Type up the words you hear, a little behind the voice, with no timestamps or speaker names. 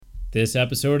This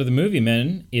episode of The Movie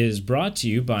Men is brought to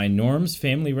you by Norm's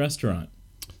Family Restaurant.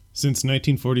 Since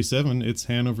 1947, it's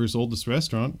Hanover's oldest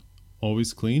restaurant.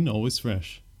 Always clean, always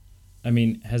fresh. I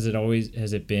mean, has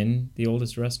it been the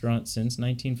oldest restaurant since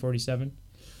 1947?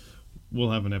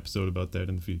 We'll have an episode about that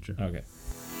in the future. Okay.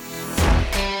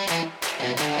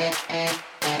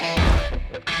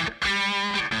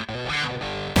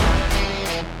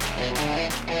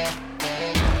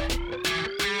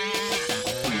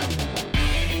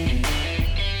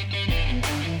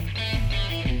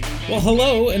 Well,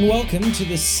 hello and welcome to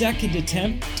the second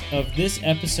attempt of this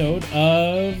episode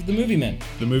of The Movie Men.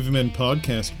 The Movie Men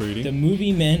podcast, Brady. The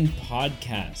Movie Men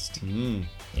podcast.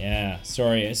 Yeah,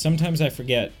 sorry. Sometimes I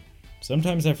forget.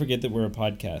 Sometimes I forget that we're a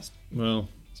podcast. Well,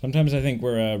 sometimes I think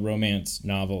we're a romance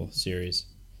novel series.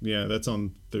 Yeah, that's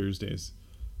on Thursdays.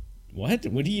 What?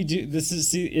 What do you do?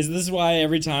 Is this why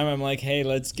every time I'm like, hey,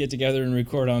 let's get together and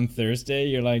record on Thursday?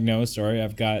 You're like, no, sorry,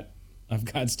 I've got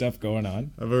stuff going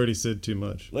on. I've already said too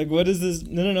much. Like, what is this?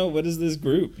 No. What is this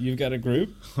group? You've got a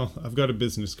group? I've got a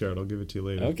business card. I'll give it to you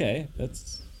later. Okay,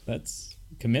 that's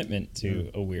commitment to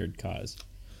a weird cause.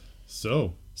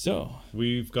 So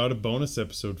we've got a bonus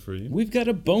episode for you. We've got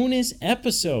a bonus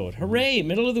episode. Hooray!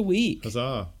 Middle of the week.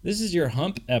 Huzzah! This is your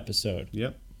hump episode.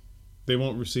 Yep. They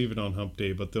won't receive it on Hump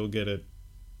Day, but they'll get it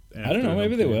after I don't know.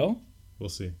 Maybe they will. We'll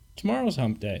see. Tomorrow's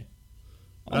Hump Day.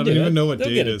 I don't even know what They'll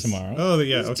day get it is. Tomorrow. Oh,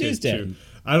 yeah. It's Okay, Tuesday. true.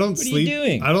 I don't sleep. What are you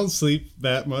doing? I don't sleep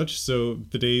that much, so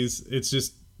the days it's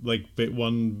just like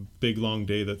one big long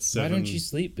day. That's 7. Why don't you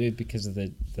sleep? Because of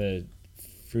the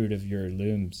fruit of your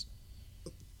looms.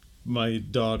 My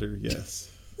daughter,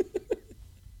 yes.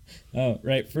 Oh,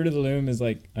 right. Fruit of the loom is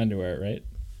like underwear, right?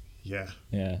 Yeah.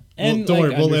 Yeah. And don't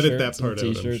worry, we'll edit that part out,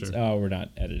 I'm sure. Oh, we're not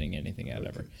editing anything out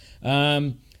ever.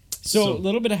 So a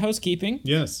little bit of housekeeping.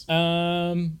 Yes.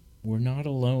 We're not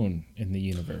alone in the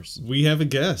universe. We have a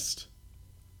guest.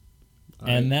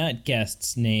 And that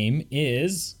guest's name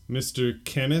is... Mr.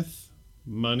 Kenneth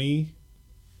Money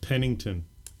Pennington.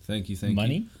 Thank you.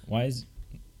 Money? Why is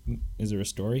there a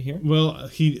story here? Well,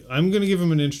 I'm going to give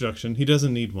him an introduction. He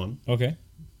doesn't need one. Okay.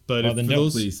 But well, then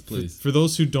please. For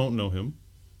those who don't know him,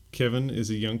 Kevin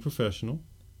is a young professional.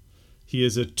 He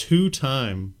is a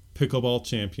 2-time pickleball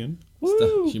champion.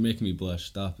 Stop. You're making me blush.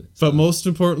 Stop it. But most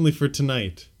importantly for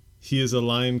tonight, he is a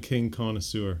Lion King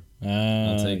connoisseur.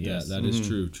 I'll take yes. that. That is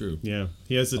true. Yeah.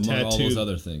 He has a Among tattoo. all those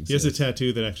other things. He has a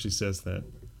tattoo that actually says that.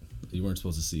 You weren't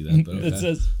supposed to see that, but okay.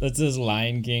 that says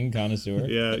Lion King connoisseur.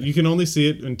 Yeah, you can only see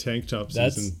it in tank top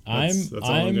season. That's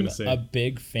all I'm going to say. I'm a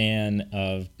big fan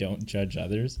of don't judge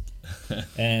others.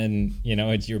 And,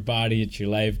 it's your body, it's your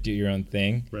life, do your own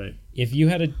thing. Right. If you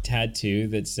had a tattoo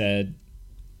that said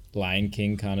Lion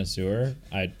King connoisseur,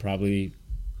 I'd probably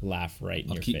laugh right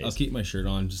in your face. I'll keep my shirt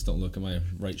on, just don't look at my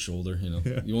right shoulder,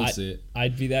 Yeah. You won't see it.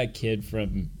 I'd be that kid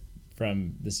from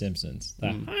The Simpsons.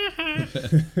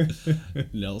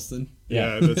 Nelson?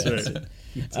 Yeah, that's right.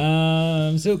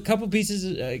 So a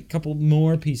couple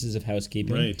more pieces of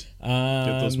housekeeping. Right.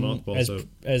 Get those mothballs out.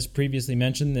 As previously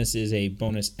mentioned, this is a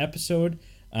bonus episode,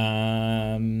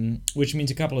 which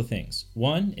means a couple of things.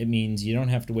 One, it means you don't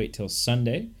have to wait till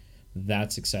Sunday.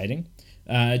 That's exciting.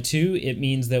 2, it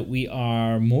means that we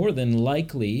are more than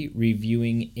likely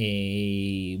reviewing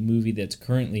a movie that's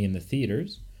currently in the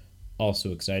theaters.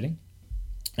 Also exciting.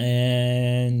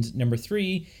 And number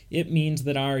 3, it means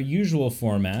that our usual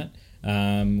format,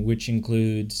 which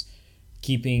includes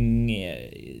keeping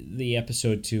the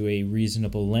episode to a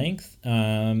reasonable length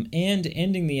and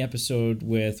ending the episode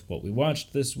with what we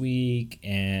watched this week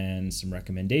and some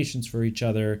recommendations for each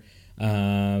other.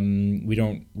 We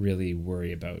don't really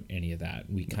worry about any of that.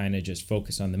 We kind of just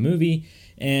focus on the movie,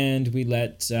 and we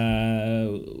let the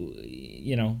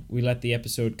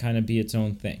episode kind of be its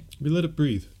own thing. We let it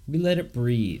breathe. We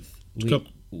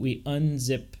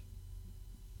unzip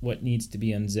what needs to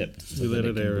be unzipped. So we let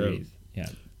it air out. Yeah.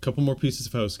 Couple more pieces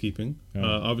of housekeeping.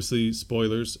 Obviously,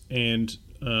 spoilers. And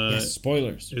yes,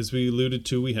 spoilers. As we alluded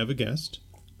to, we have a guest.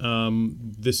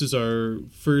 This is our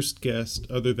first guest,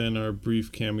 other than our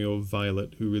brief cameo of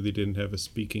Violet, who really didn't have a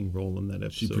speaking role in that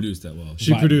episode. She produced that well.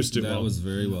 She produced it well. That was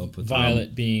very well put.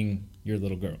 Violet being your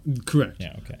little girl. Correct.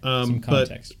 Yeah, okay. Some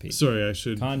context, Pete. Sorry, I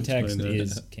should Context explain that.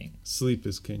 is king. Sleep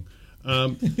is king.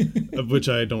 Of which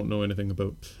I don't know anything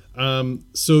about.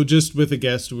 So just with a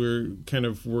guest, we're kind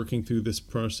of working through this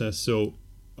process. So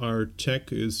our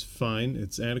tech is fine.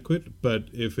 It's adequate. But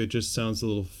if it just sounds a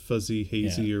little fuzzy,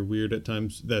 hazy, or weird at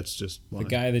times, that's just why. The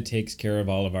guy that takes care of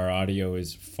all of our audio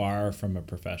is far from a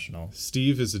professional.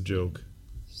 Steve is a joke.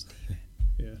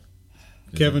 Yeah.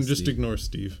 Kevin, just ignore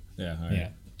Steve. Yeah, all right. Yeah.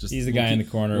 He's the guy in the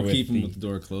corner we'll with keep him with the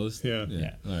door closed. Yeah.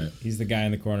 All right. He's the guy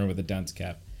in the corner with a dunce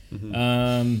cap.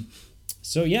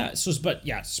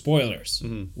 Spoilers.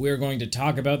 We're going to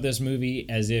talk about this movie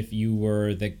as if you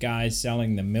were the guy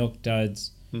selling the milk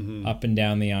duds up and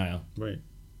down the aisle. Right.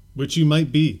 Which you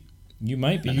might be. You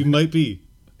might be. You might be.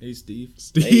 Hey, Steve.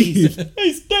 Steve.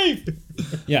 Hey, Steve.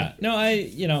 Yeah. No,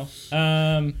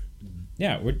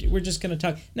 we're just going to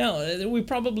talk. Now, we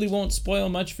probably won't spoil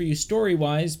much for you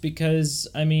story-wise because,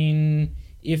 I mean,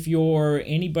 if you're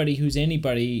anybody who's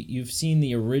anybody, you've seen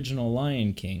the original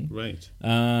Lion King. Right.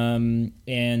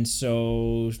 And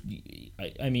so,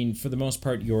 I mean, for the most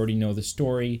part, you already know the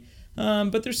story.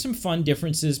 But there's some fun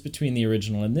differences between the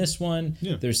original and this one.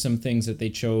 Yeah. There's some things that they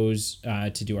chose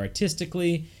to do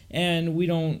artistically, and we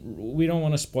don't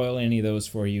want to spoil any of those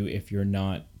for you if you're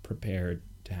not prepared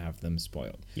to have them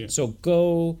spoiled. Yeah. So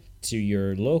go to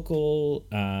your local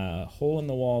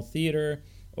hole-in-the-wall theater,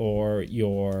 or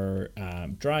your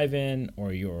drive-in,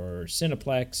 or your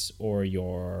Cineplex, or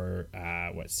your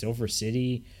Silver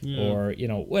City, or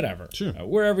whatever. Sure.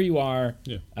 Wherever you are.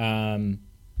 Yeah.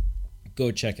 Go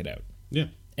check it out. Yeah.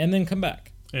 And then come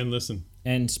back. And listen.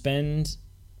 And spend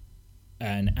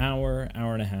an hour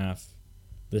and a half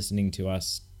listening to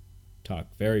us talk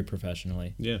very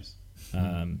professionally. Yes.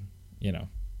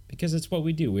 Because it's what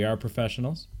we do. We are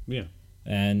professionals. Yeah.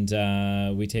 And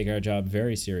we take our job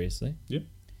very seriously. Yep.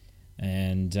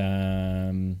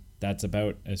 And that's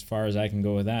about as far as I can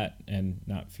go with that and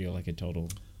not feel like a total...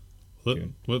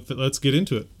 Let's get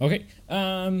into it. Okay.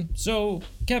 So,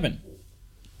 Kevin...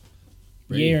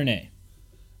 Ready? Yay or nay?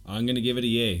 I'm going to give it a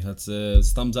yay. That's a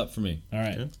thumbs up for me. All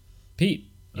right. Yeah. Pete,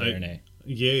 yay or nay?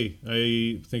 Yay.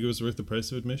 I think it was worth the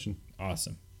price of admission.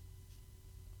 Awesome.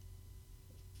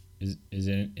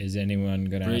 Is anyone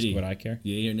going to ask Brady. what I care?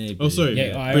 Yay or nay? Oh, sorry.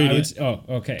 Yeah, Brady.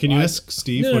 okay. Can you ask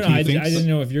Steve what he thinks? I didn't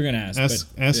know if you're going to ask. Ask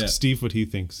Yeah. Steve what he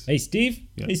thinks. Hey, Steve?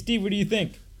 Yeah. Hey, Steve, what do you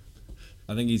think?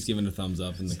 I think he's giving a thumbs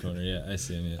up in the corner. Yeah, I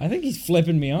see him. Yeah. I think he's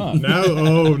flipping me off. Now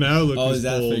look. Oh, who's is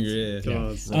that bold. finger? Yeah. Come Yeah.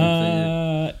 on,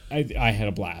 son. I had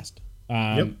a blast.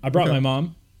 Yep. I brought Okay. my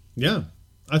mom. Yeah.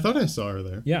 I thought I saw her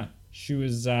there. Yeah, she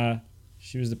was the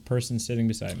person sitting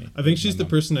beside me. I think she's the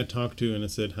person I talked to and I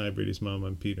said, "Hi, Brady's mom.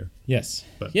 I'm Peter." Yes.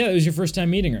 But- Yeah, it was your first time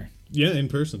meeting her. Yeah, in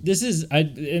person. This is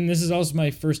also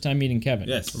my first time meeting Kevin.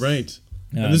 Yes. Right.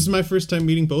 And this is my first time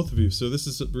meeting both of you, so this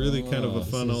is really kind of a this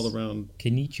fun is- all around.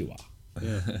 Konnichiwa.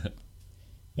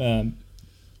 Yeah.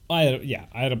 I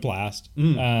had a blast.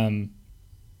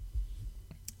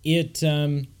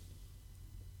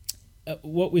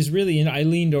 What was really, I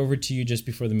leaned over to you just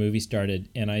before the movie started,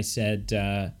 and I said,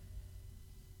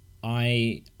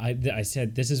 I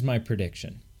said, this is my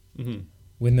prediction. Mm-hmm.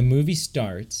 When the movie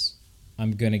starts,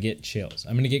 I'm gonna get chills.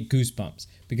 I'm gonna get goosebumps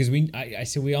because I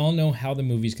said we all know how the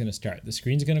movie's gonna start. The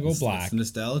screen's gonna go black. It's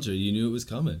nostalgia. You knew it was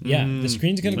coming. Yeah, the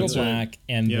screen's gonna go That's right. black,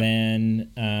 and Yep.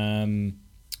 then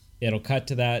it'll cut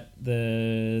to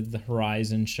the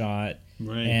horizon shot,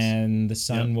 Right. and the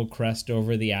sun Yep. will crest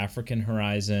over the African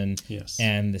horizon. Yes.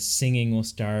 And the singing will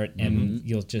start, and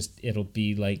it'll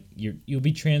be like you'll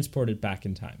be transported back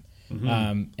in time.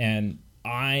 And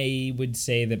I would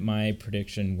say that my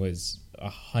prediction was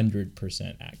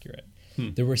 100% accurate.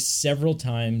 There were several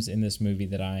times in this movie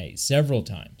that I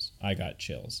got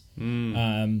chills.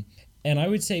 And I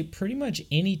would say pretty much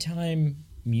any time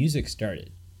music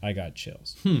started, I got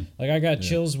chills. Like I got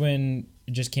chills when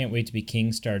Just Can't Wait to Be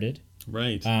King started.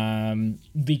 Right.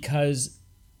 Because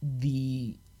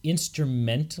the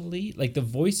instrumentally, like the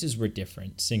voices were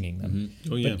different singing them.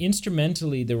 Oh, yeah. But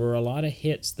instrumentally, there were a lot of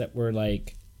hits that were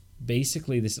like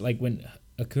basically this, like when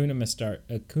Hakuna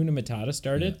Matata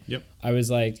started, Yep. I was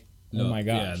like, oh my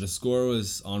gosh. Yeah, the score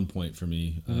was on point for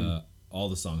me. All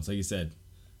the songs, like you said,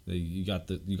 you got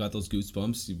those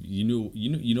goosebumps.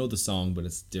 You know the song, but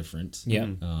it's different. Yeah.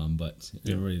 But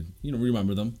everybody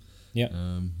remember them.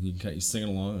 Yeah. You singing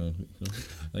along,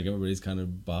 like everybody's kind of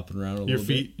bopping around a Your little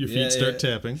feet bit. start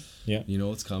tapping. Yeah. You know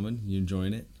what's coming. You're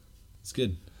enjoying it. It's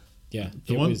good. Yeah.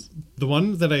 The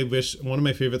one that I wish, one of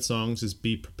my favorite songs is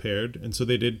 "Be Prepared," and so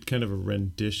they did kind of a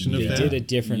rendition of They that. did a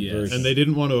different Yes. version. And they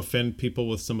didn't want to offend people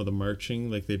with some of the marching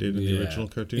like they did in the Yeah. original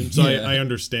cartoon. So I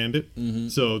understand it.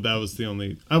 So that was the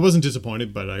only... I wasn't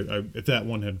disappointed, but I if that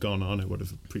one had gone on, I would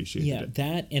have appreciated it.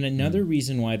 That and another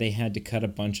reason why they had to cut a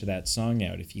bunch of that song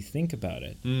out, if you think about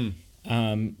it.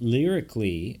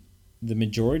 Lyrically, the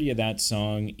majority of that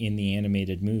song in the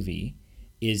animated movie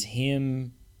is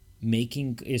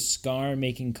Scar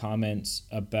making comments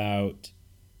about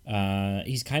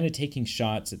he's kind of taking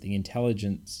shots at the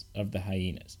intelligence of the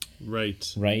hyenas,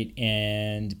 Right.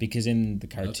 and because in the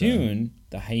cartoon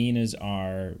the hyenas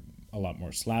are a lot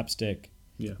more slapstick.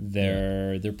 Yeah.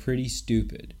 They're pretty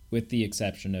stupid with the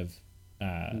exception of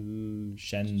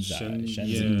Shenzai.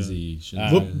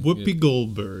 Whoopi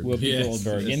Goldberg. Whoopi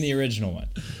Goldberg in the original one.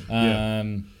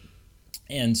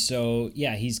 And so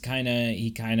he kind of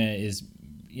is,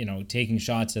 taking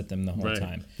shots at them the whole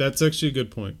time. That's actually a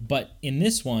good point. But in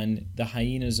this one, the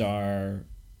hyenas are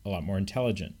a lot more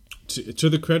intelligent. To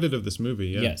the credit of this movie,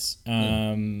 yeah. Yes.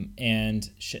 And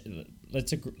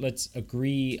let's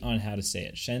agree on how to say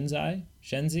it. Shenzi?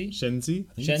 Shenzi?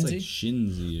 It's like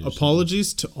Shinzi.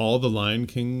 Apologies to all the Lion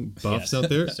King buffs out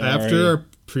there. After our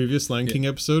previous Lion King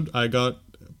episode, I got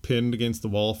pinned against the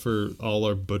wall for all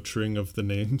our butchering of the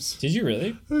names. Did you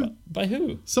really? By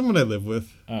who? Someone I live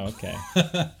with. Oh, okay.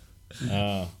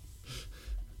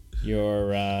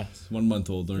 Your 1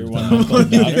 month old. Your 1 month old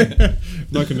daughter. I'm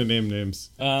not going to name names.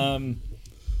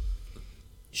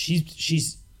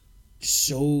 She's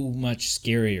so much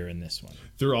scarier in this one.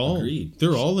 They're all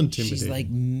intimidating. She's like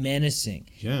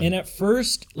menacing. Yeah. And at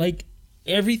first, like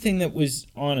everything that was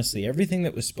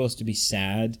supposed to be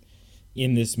sad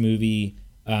in this movie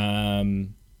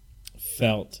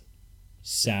felt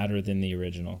sadder than the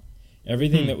original.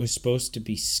 Everything that was supposed to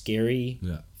be scary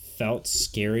felt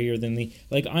scarier than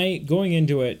going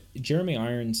into it. Jeremy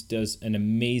Irons does an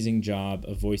amazing job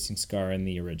of voicing Scar in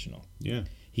the original. Yeah.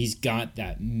 He's got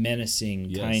that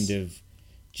menacing kind of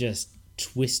just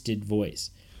twisted voice.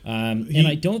 And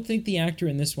I don't think the actor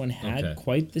in this one had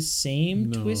quite the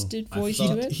same twisted voice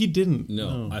to it. He didn't.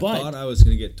 No. I thought I was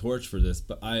going to get torched for this,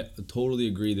 but I totally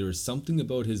agree. There was something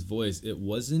about his voice. It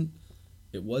wasn't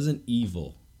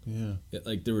evil. Yeah.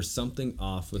 There was something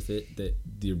off with it that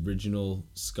the original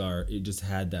Scar, it just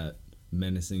had that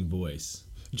menacing voice.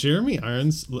 Jeremy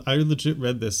Irons, I legit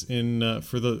read this in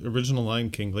for the original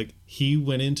Lion King. Like, he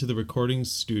went into the recording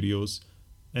studios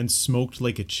and smoked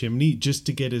like a chimney just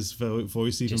to get his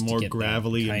voice even more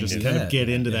gravelly and just kind of get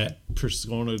into that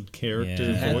persona character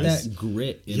voice. It had that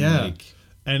grit.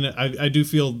 And I do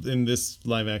feel in this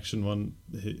live action one,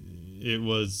 it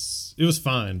was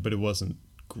fine, but it wasn't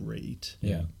great.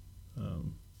 Yeah.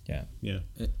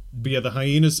 But the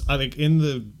hyenas, in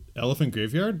the elephant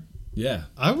graveyard. Yeah,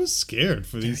 I was scared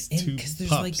for these two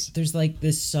pups. There's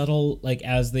this subtle,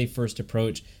 as they first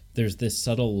approach, there's this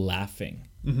subtle laughing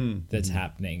that's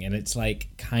happening, and it's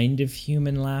kind of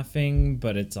human laughing,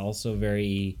 but it's also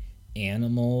very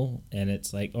animal, and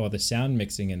it's the sound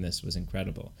mixing in this was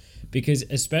incredible, because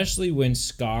especially when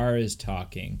Scar is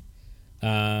talking,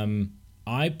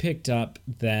 I picked up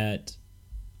that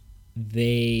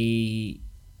they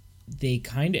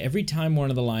kind of, every time one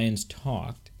of the lions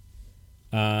talked,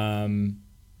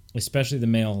 especially the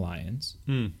male lions,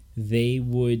 they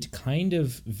would kind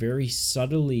of very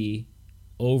subtly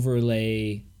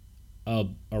overlay a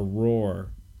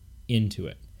roar into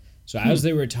it. So as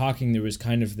they were talking, there was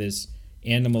kind of this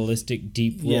animalistic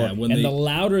deep roar, and the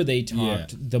louder they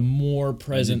talked, the more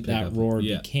present that roar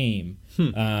became.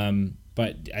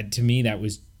 But to me, that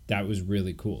was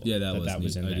really cool. Yeah, that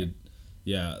was in there.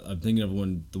 Yeah, I'm thinking of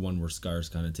the one where Scar's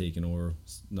kind of taken over.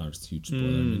 Not a huge spoiler. I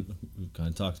mean, we've kind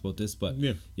of talked about this, but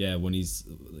when he's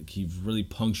really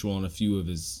punctual on a few of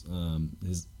his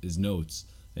notes,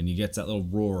 and he gets that little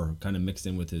roar kind of mixed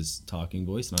in with his talking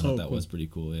voice, and I thought that was pretty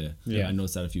cool. Yeah, I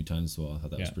noticed that a few times as well. I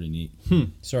thought that was pretty neat.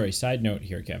 Sorry, side note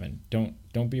here, Kevin.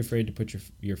 Don't be afraid to put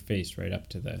your face right up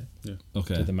to the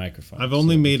to the microphone. I've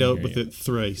only made out with it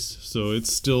thrice, so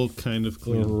it's still kind of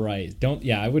clean. Right.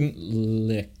 I wouldn't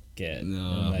lick it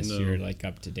unless you're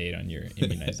up to date on your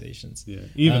immunizations.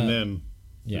 Even then,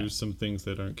 there's some things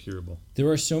that aren't curable. There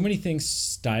are so many things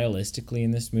stylistically in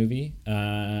this movie.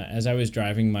 As I was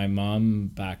driving my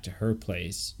mom back to her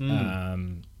place,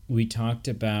 we talked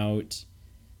about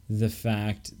the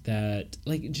fact that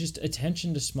just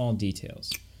attention to small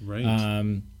details.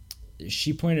 Right.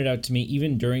 She pointed out to me,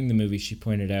 even during the movie,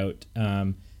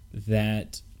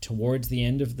 that towards the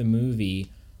end of the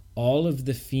movie, all of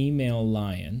the female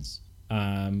lions,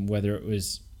 whether it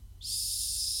was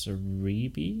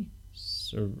Sarabi,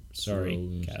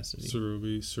 Cassidy.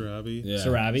 Sarabi,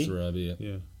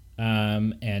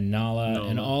 and Nala,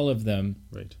 and all of them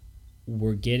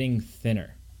were getting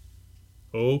thinner.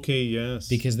 Okay, yes.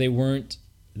 Because they weren't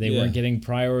getting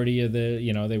priority of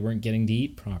they weren't getting to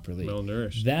eat properly.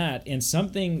 Malnourished. That, and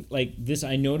something like this,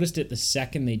 I noticed it the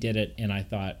second they did it, and I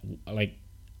thought,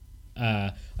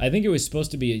 I think it was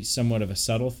supposed to be somewhat of a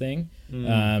subtle thing.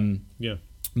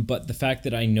 But the fact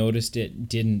that I noticed it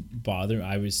didn't bother,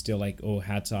 I was still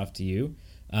hats off to you.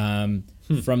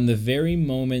 From the very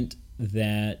moment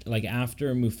that,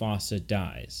 after Mufasa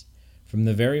dies, from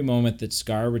the very moment that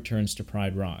Scar returns to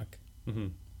Pride Rock,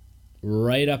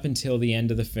 right up until the end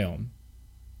of the film,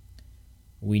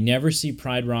 we never see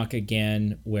Pride Rock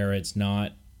again where it's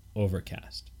not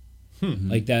overcast.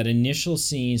 Like that initial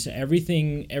scene. So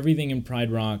everything in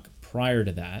Pride Rock prior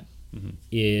to that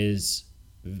is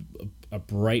a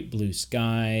bright blue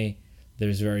sky.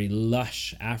 There's very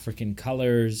lush African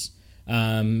colors,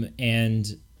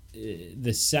 and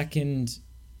the second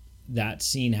that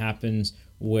scene happens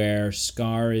where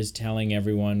Scar is telling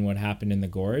everyone what happened in the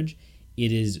gorge,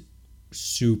 it is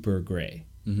super gray.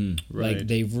 Right. Like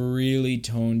they've really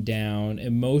toned down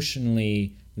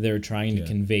emotionally. They're trying to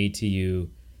convey to you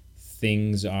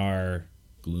things are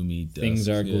gloomy. Things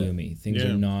are gloomy. Things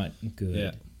are not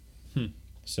good. Yeah.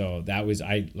 So that was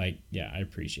I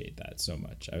appreciate that so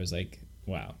much. I was like,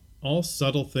 wow. All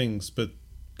subtle things, but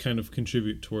kind of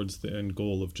contribute towards the end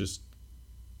goal of just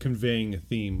conveying a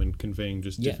theme and conveying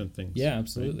just different things. Yeah,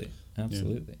 absolutely. Right?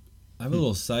 Absolutely. I have a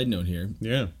little side note here.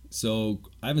 Yeah. So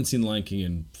I haven't seen Lion King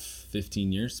in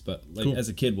 15 years, but as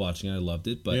a kid watching it, I loved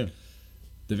it. But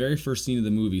the very first scene of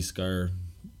the movie, Scar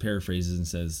paraphrases and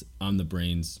says, "I'm the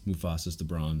brains, Mufasa's the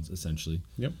bronze," essentially.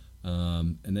 Yep.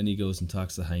 And then he goes and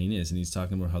talks to the hyenas, and he's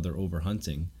talking about how they're over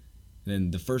hunting. And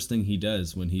then the first thing he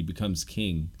does when he becomes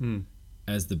king,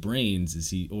 as the brains,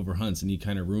 is he overhunts and he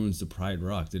kind of ruins the Pride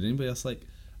Rock. Did anybody else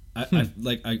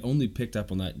I only picked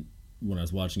up on that when I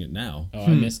was watching it now. Oh, I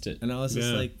missed it. And I was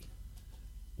just like,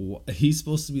 he's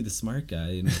supposed to be the smart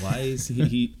guy, and why is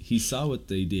he saw what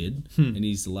they did, and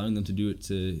he's allowing them to do it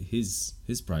to his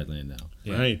Pride Land now.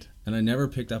 Yeah. Right. And I never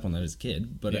picked up on that as a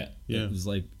kid, but it Yeah. was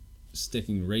like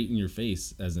sticking right in your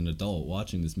face as an adult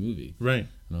watching this movie. Right.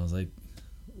 And I was like,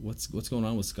 what's going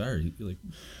on with Scar?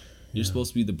 You're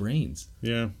supposed to be the brains.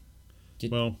 Yeah.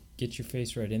 Get your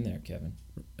face right in there, Kevin.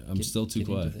 I'm still too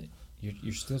quiet.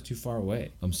 You're still too far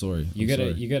away. I'm sorry. You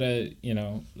gotta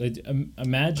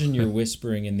imagine you're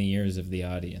whispering in the ears of the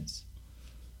audience.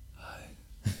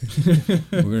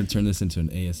 We're gonna turn this into an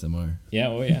ASMR. Yeah.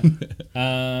 Oh yeah.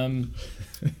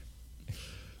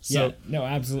 No,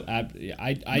 absolutely.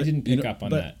 I didn't pick up on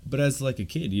that. But as like a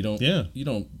kid, you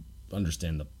don't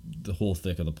understand the whole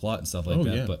thick of the plot and stuff like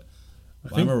that. Yeah. But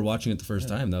I remember watching it the first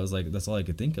time. That was like, that's all I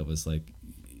could think of was like,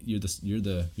 you're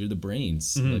the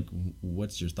brains. Like,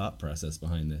 what's your thought process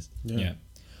behind this? Yeah.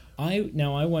 I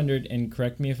wondered, and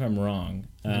correct me if I'm wrong.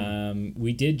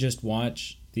 We did just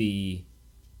watch the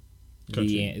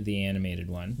animated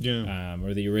one,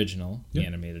 or the original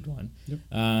animated one.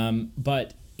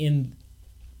 But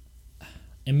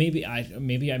maybe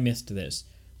I missed this,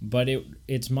 but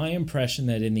it's my impression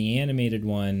that in the animated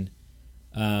one,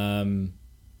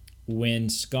 when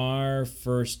Scar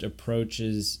first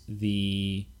approaches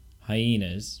the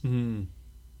hyenas,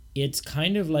 it's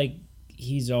kind of like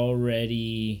he's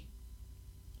already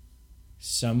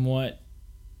somewhat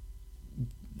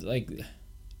like,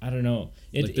 I don't know.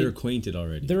 They're acquainted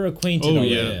already. They're acquainted already.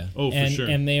 Yeah. Oh, and, for sure.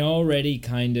 And they already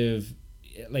kind of,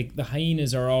 like, the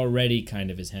hyenas are already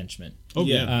kind of his henchmen. Oh,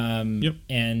 yeah.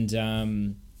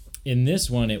 And in this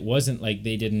one, it wasn't like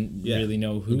they didn't really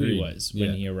know who he was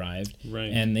when he arrived.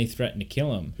 Right. And they threatened to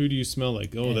kill him. Who do you smell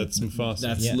like? Oh, that's Mufasa.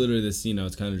 That's literally the scene I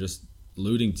was kind of just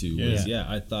alluding to.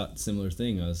 I thought similar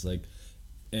thing. I was like,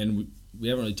 and we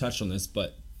haven't really touched on this,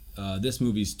 but this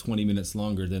movie's 20 minutes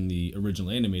longer than the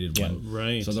original animated one.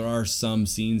 Right. So there are some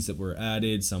scenes that were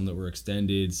added, some that were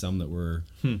extended, some that were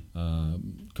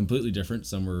completely different.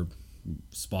 Some were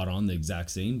spot on, the exact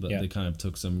same, but they kind of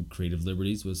took some creative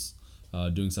liberties with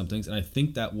doing some things. And I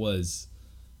think that was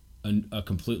a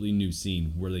completely new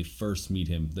scene where they first meet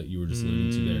him that you were just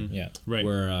alluding to there. Yeah. Right.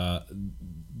 Where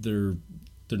they're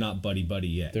not buddy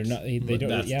yet. They're not. They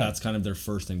don't. That's kind of their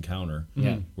first encounter.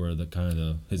 Yeah. Where the kind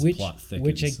of his plot thickens.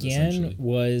 Which again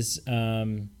was,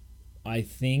 I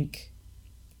think,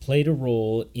 played a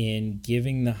role in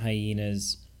giving the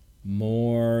hyenas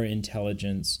more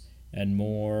intelligence and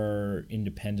more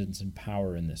independence and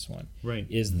power in this one. Right.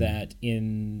 Is that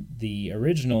in the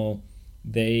original,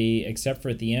 they, except for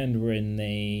at the end when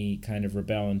they kind of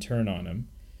rebel and turn on him,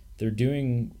 they're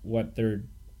doing what they're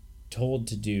told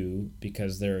to do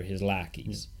because they're his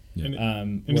lackeys. Yeah.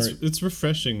 And it's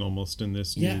refreshing almost in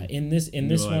this. In this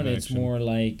one, it's more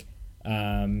like,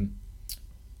 in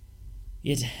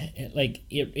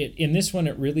this one,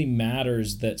 it really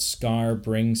matters that Scar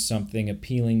brings something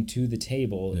appealing to the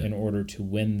table in order to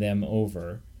win them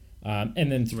over,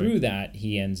 and then through that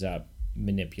he ends up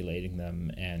manipulating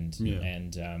them and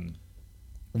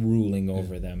ruling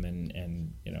over them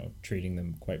and treating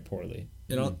them quite poorly.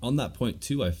 And on that point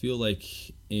too, I feel like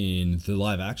in the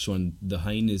live action one, the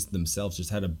hyenas themselves just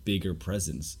had a bigger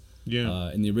presence.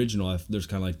 Yeah. In the original, there's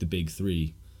kind of like the big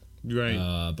three.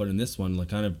 Right. But in this one, like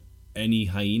kind of any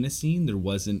hyena scene, there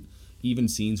wasn't. even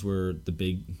scenes where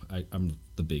I'm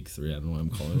the big three. I don't know why I'm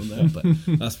calling them that,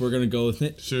 but that's we're gonna go with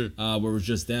it. Sure. Where it was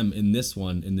just them. In this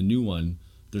one, in the new one,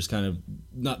 there's kind of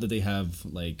not that they have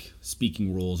like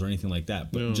speaking roles or anything like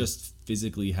that, but just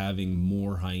physically having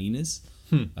more hyenas.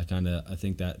 I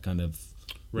think that kind of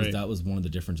that was one of the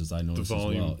differences I noticed as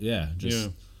well. Yeah,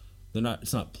 they're not.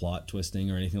 It's not plot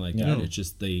twisting or anything like that. No. It's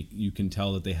just you can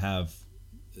tell that they have.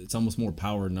 It's almost more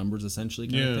power in numbers, essentially,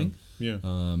 kind of thing. Yeah.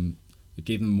 It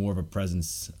gave them more of a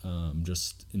presence,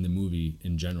 just in the movie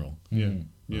in general.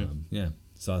 Yeah.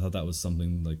 So I thought that was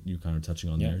something like you kind of touching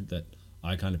on there that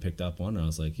I kind of picked up on. And I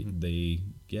was like, they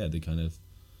kind of,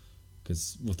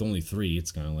 because with only 3,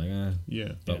 it's kind of like,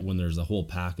 But when there's a whole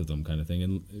pack of them, kind of thing,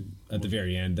 and at the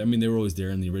very end, I mean, they were always there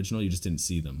in the original. You just didn't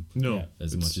see them,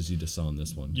 as much as you just saw in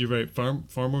this one. You're right.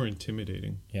 Far more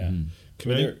intimidating. Yeah.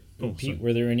 Pete,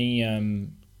 were there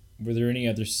any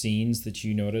other scenes that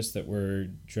you noticed that were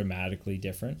dramatically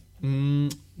different?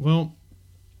 Well,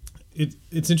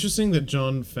 it's interesting that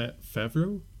Jon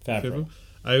Favreau.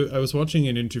 I was watching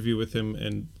an interview with him,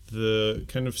 and the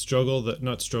kind of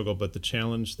but the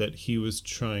challenge that he was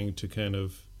trying to kind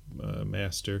of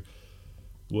master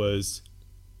was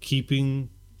keeping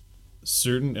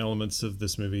certain elements of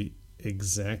this movie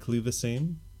exactly the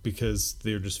same, because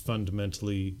they're just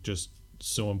fundamentally just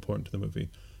so important to the movie.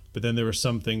 But then there were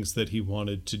some things that he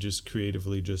wanted to just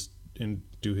creatively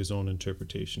do his own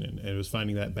interpretation in. And it was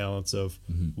finding that balance of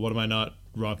what am I not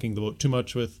rocking the boat too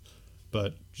much with,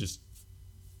 but just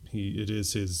it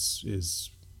is his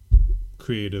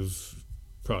creative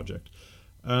project.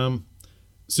 So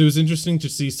it was interesting to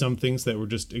see some things that were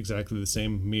just exactly the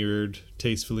same,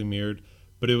 tastefully mirrored.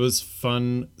 But it was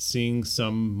fun seeing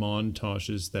some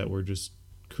montages that were just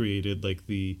created, like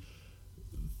the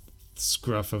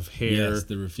scruff of hair. Yes,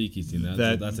 the Rafiki scene.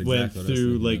 That's exactly went what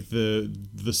through like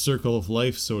the circle of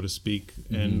life, so to speak,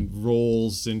 and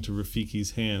rolls into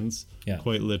Rafiki's hands,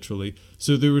 quite literally.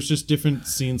 So there was just different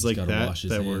scenes like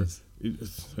that were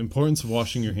importance of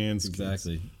washing your hands.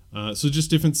 Exactly. So just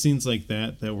different scenes like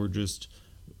that were just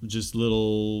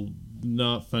little,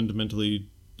 not fundamentally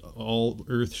all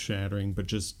earth shattering, but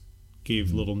just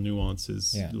gave little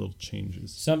nuances, little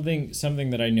changes. Something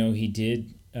that I know he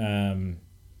did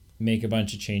make a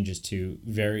bunch of changes to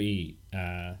very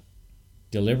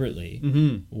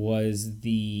deliberately was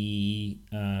the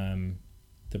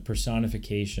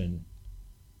personification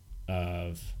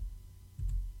of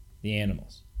the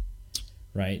animals,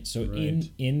 right? So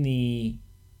in the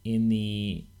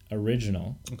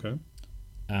original,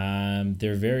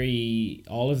 they're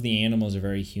all of the animals are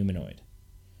very humanoid.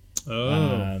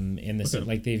 In this,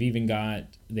 like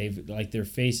their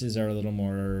faces are a little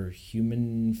more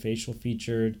human facial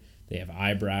featured. They have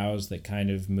eyebrows that kind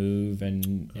of move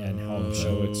and help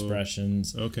show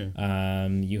expressions.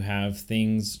 You have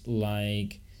things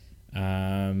like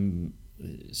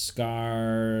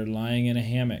Scar lying in a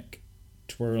hammock,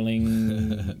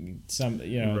 twirling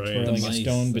twirling a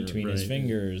stone between his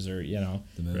fingers, or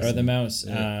the mouse.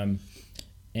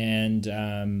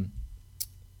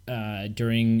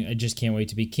 During I Just Can't Wait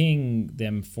to Be King,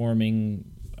 them forming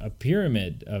a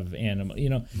pyramid of animals,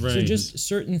 so just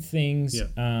certain things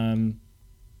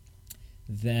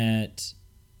that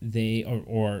they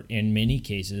or in many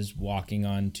cases walking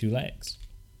on 2 legs.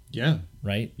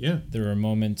 Right. There are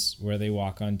moments where they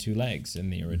walk on 2 legs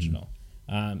in the original.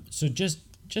 So just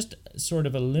sort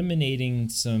of eliminating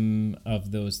some of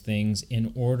those things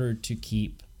in order to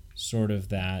keep sort of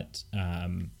that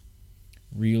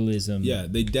realism. Yeah,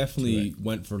 they definitely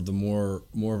went for the more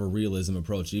of a realism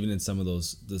approach. Even in some of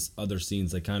this other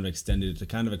scenes, they kind of extended it to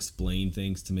kind of explain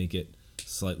things to make it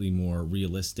slightly more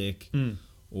realistic,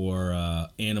 or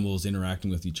animals interacting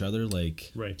with each other,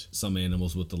 like some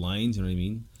animals with the lions. You know what I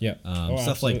mean? Yeah. Stuff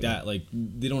absolutely. like that. Like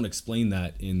they don't explain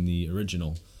that in the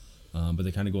original, but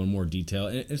they kind of go in more detail.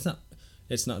 And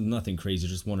it's not nothing crazy.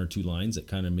 Just 1 or 2 lines that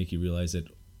kind of make you realize that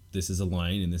this is a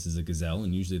lion and this is a gazelle,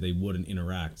 and usually they wouldn't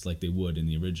interact like they would in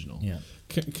the original. Yeah.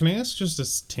 Can I ask just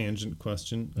a tangent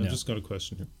question? I've just got a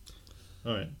question here.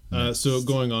 All right. So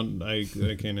going on, I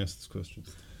can't ask this question.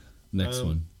 Next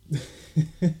one.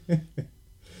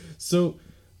 So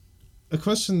a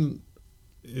question.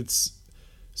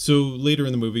 So later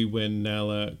in the movie when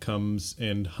Nala comes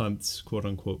and hunts, quote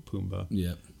unquote, Pumbaa.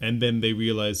 Yeah. And then they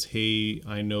realize, hey,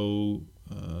 I know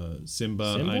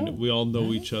Simba? We all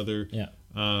know each other. Yeah.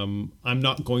 I'm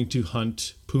not going to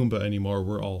hunt Pumbaa anymore.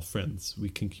 We're all friends. We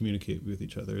can communicate with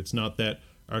each other. It's not that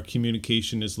our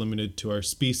communication is limited to our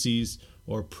species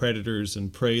or predators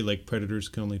and prey. Like predators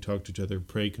can only talk to each other.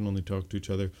 Prey can only talk to each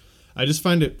other. I just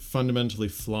find it fundamentally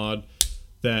flawed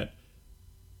that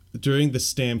during the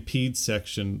stampede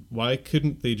section, why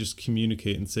couldn't they just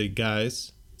communicate and say,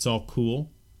 guys, it's all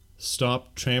cool.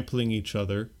 Stop trampling each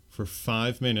other for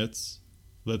 5 minutes.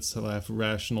 Let's have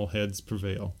rational heads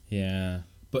prevail. Yeah.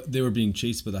 But they were being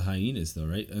chased by the hyenas, though,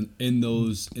 right? And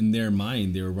in their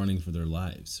mind, they were running for their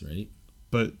lives, right?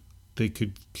 But they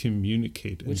could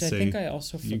communicate and Which say, I think I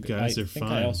also you guys are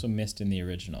fine. I also missed in the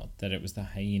original that it was the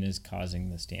hyenas causing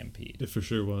the stampede. It for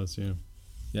sure was, yeah.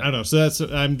 Yeah. I don't know. So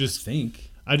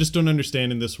I just don't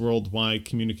understand in this world why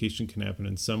communication can happen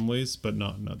in some ways, but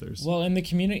not in others. Well, in the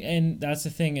community, and that's the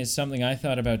thing, is something I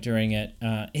thought about during it.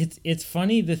 It's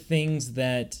funny the things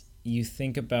that you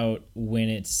think about when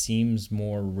it seems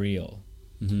more real,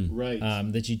 Right.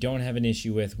 that you don't have an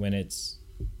issue with when it's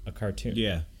a cartoon.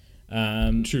 Yeah.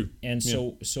 True. And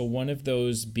so one of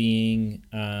those being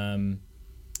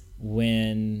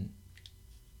when,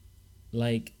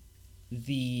 like,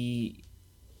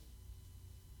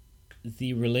 the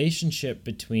relationship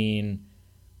between,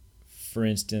 for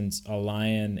instance, a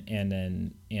lion and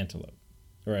an antelope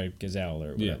or a gazelle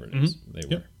or whatever it is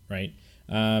they were, right?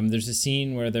 There's a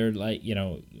scene where they're like,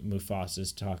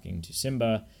 Mufasa's talking to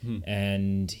Simba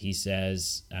and he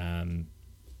says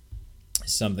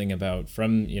something about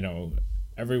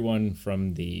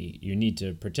you need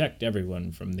to protect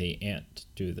everyone from the ant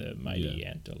to the mighty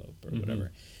antelope or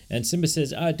whatever. And Simba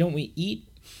says, don't we eat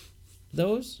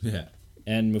those? Yeah.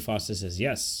 And Mufasa says,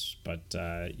 yes, but,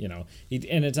 and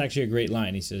it's actually a great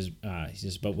line. He says,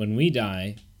 but when we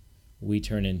die, we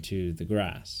turn into the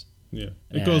grass. Yeah.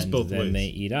 It goes both ways. And then they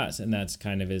eat us. And that's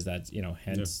kind of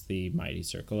hence the mighty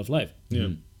circle of life. Yeah.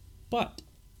 But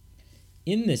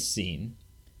in this scene,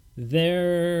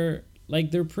 they're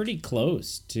pretty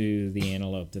close to the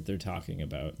antelope that they're talking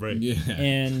about. Right. Yeah.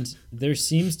 And there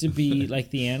seems to be,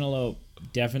 the antelope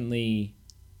definitely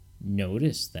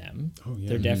notice them. Oh, yeah.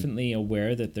 They're definitely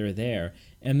aware that they're there,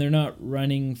 and they're not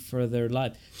running for their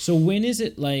life. So when is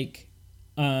it what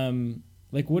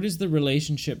is the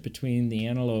relationship between the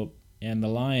antelope and the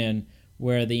lion,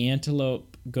 where the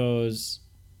antelope goes,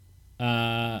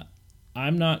 I'm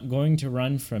not going to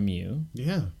run from you.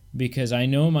 Yeah. Because I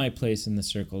know my place in the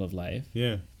circle of life.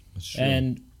 Yeah. That's true.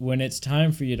 And when it's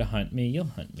time for you to hunt me, you'll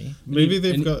hunt me. Maybe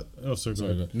they've got... Oh, sorry, go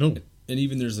ahead. No. And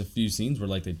even there's a few scenes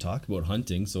where they talk about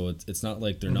hunting, so it's not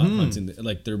like they're not hunting.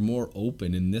 They're more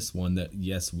open in this one that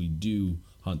yes, we do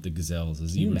hunt the gazelles, the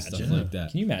zebras, stuff like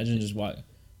that. Can you imagine just what?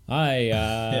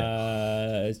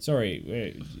 Hi,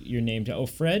 sorry, your name?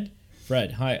 Fred.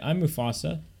 Fred. Hi, I'm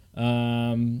Mufasa.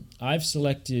 I've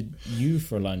selected you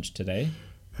for lunch today.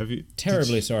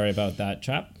 Terribly sorry about that,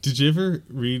 chap. Did you ever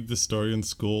read the story in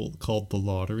school called The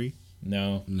Lottery?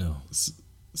 No.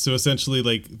 So essentially,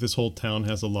 this whole town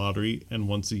has a lottery, and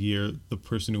once a year, the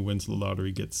person who wins the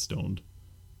lottery gets stoned.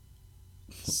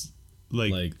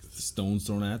 Like stones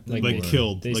thrown at them?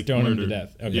 Killed. They stone murdered. him to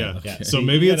death. Okay. Yeah. So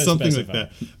maybe it's something like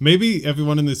that. Maybe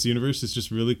everyone in this universe is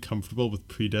just really comfortable with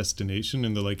predestination,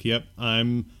 and they're like, yep,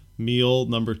 I'm meal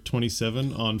number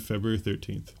 27 on February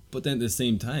 13th. But then at the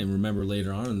same time, remember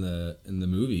later on in the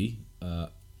movie,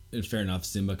 and fair enough,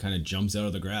 Simba kind of jumps out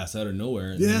of the grass out of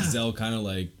nowhere, and Gazelle kind of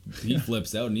he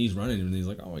flips out and he's running, and he's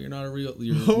like, "Oh, you're not a real,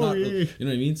 you know what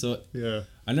I mean?" So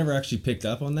I never actually picked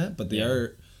up on that, but they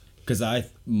are, because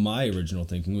my original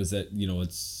thinking was that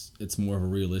it's more of a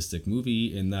realistic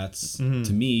movie, and that's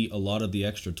to me a lot of the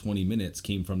extra 20 minutes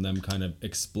came from them kind of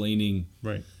explaining,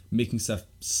 making stuff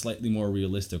slightly more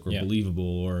realistic or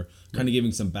believable, or kind of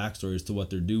giving some backstories to what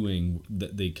they're doing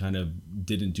that they kind of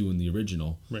didn't do in the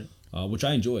original. Right. Which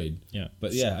I enjoyed. Yeah.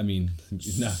 But yeah, I mean,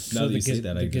 now that you say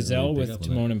that, the gazelle with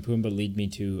Timon and Pumbaa lead me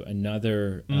to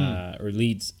another, or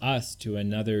leads us to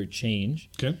another change.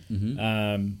 Okay.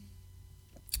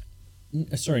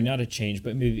 Sorry, not a change,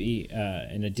 but maybe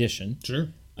an addition. Sure.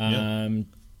 In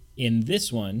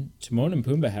this one, Timon and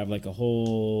Pumbaa have a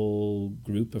whole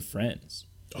group of friends.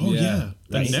 Oh yeah,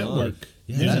 that network.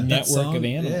 Yeah, there's a network of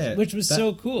animals, which was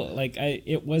so cool.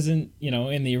 It wasn't,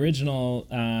 in the original,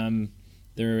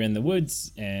 they're in the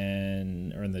woods or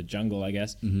in the jungle, I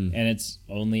guess, and it's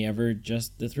only ever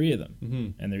just the three of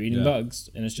them, and they're eating bugs,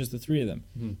 and it's just the three of them.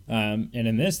 And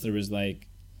in this, there was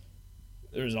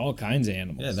there's all kinds of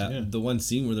animals. The one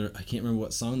scene where I can't remember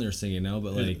what song they're singing now,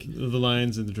 but the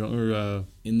lions in the jungle,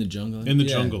 in the jungle. In the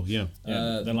jungle, yeah.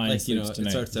 The lion sleeps tonight.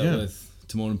 It starts out with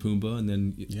Timon and Pumbaa, and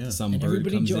then some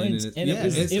bird comes joins, in, and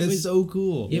it was so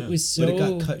cool. It was so. But it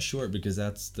got cut short because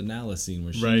that's the Nala scene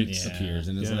where she appears,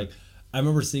 and it's I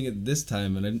remember seeing it this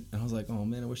time, and I was like, oh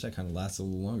man, I wish that kind of lasted a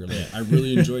little longer. I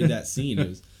really enjoyed that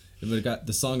scene.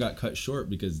 The song got cut short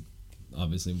because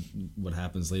obviously what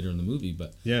happens later in the movie,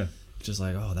 but just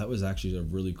oh, that was actually a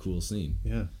really cool scene.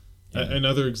 Yeah.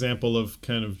 Another example of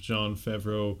kind of Jon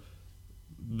Favreau,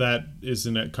 that is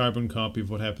a carbon copy of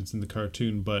what happens in the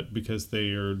cartoon, but because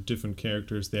they are different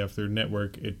characters, they have their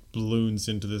network, it balloons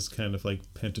into this kind of like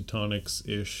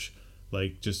pentatonics-ish,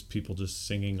 like just people just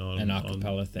singing on an a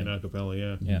cappella thing. An a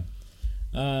cappella,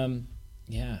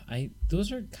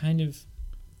 Those are kind of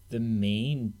the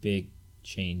main big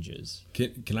changes.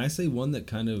 Can I say one that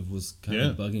kind of was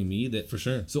of bugging me? That for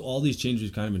sure. So all these changes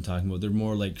we've kind of been talking about, they're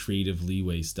more like creative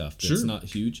leeway stuff. That's not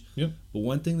huge. Yep. But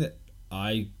one thing that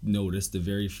I noticed the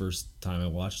very first time I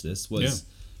watched this was,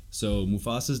 so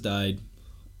Mufasa's died.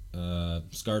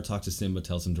 Scar talks to Simba,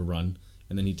 tells him to run,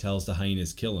 and then he tells the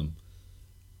hyenas kill him.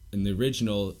 In the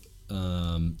original,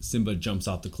 Simba jumps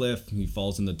off the cliff, he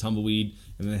falls in the tumbleweed,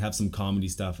 and then they have some comedy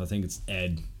stuff. I think it's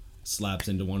Ed slaps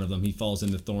into one of them, he falls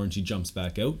in the thorns, he jumps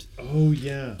back out. Oh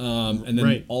yeah. And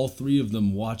then all three of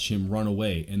them watch him run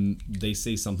away, and they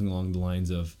say something along the lines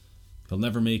of, he'll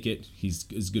never make it, he's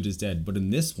as good as dead. But in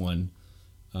this one,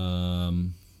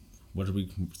 what did we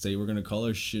say we're gonna call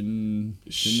her? Shenzi?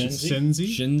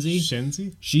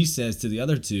 She says to the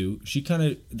other two,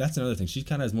 that's another thing, she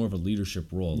kind of has more of a leadership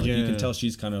role. Like you can tell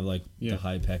she's kind of like the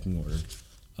high pecking order.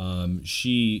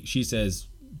 She says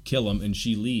kill him, and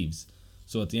she leaves.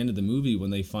 So at the end of the movie, when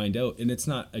they find out, and it's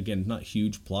not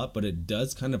huge plot, but it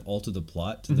does kind of alter the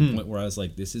plot to the point where I was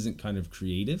like, this isn't kind of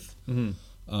creative.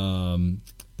 They're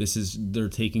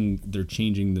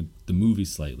changing the movie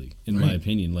slightly, in my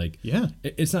opinion. Like,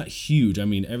 it's not huge. I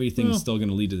mean, everything's still going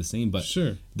to lead to the same, but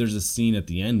there's a scene at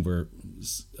the end where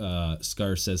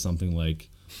Scar says something like,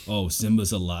 "Oh,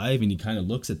 Simba's alive," and he kind of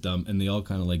looks at them, and they all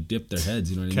kind of like dip their heads.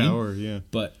 You know what I mean? Cower, yeah.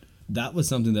 But that was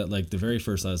something that, like, the very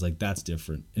first I was like, that's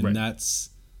different, and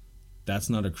that's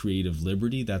not a creative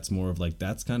liberty. That's more of like,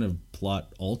 that's kind of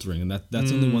plot altering, and that's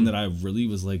the only one that I really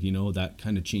was like, that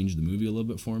kind of changed the movie a little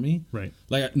bit for me. Right.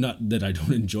 Like, not that I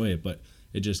don't enjoy it, but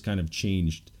it just kind of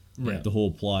changed the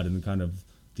whole plot and kind of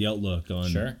the outlook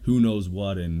on who knows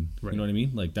what, and you know what I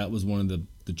mean. Like, that was one of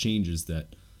the changes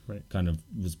that kind of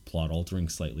was plot altering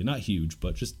slightly, not huge,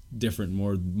 but just different,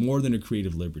 more than a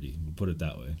creative liberty. We'll put it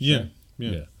that way. Yeah.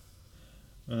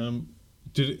 I don't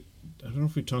know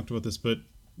if we talked about this, but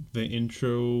the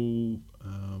intro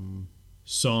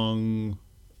song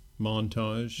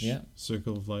montage,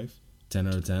 Circle of Life, 10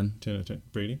 out of 10. 10 out of 10.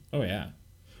 Brady? Oh yeah,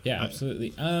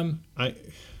 absolutely. I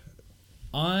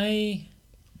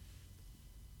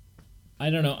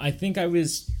don't know. I think I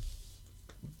was,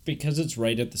 because it's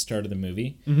right at the start of the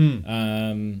movie.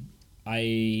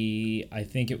 I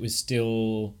think it was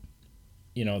still,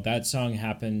 that song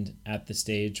happened at the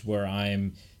stage where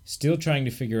I'm still trying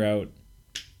to figure out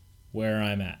where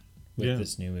I'm at with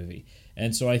this new movie.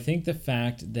 And so I think the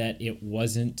fact that it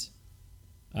wasn't,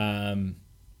 I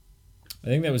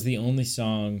think that was the only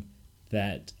song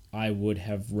that I would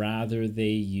have rather they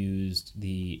used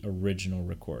the original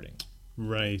recording.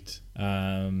 Right.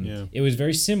 It was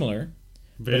very similar,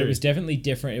 but it was definitely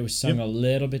different. It was sung a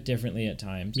little bit differently at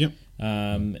times.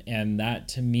 And that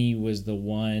to me was the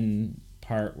one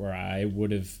part where I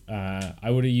would have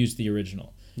used the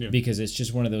original. Because it's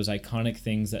just one of those iconic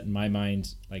things that in my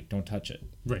mind, like, don't touch it.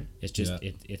 Right. It's just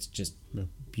it's just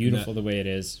beautiful the way it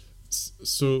is.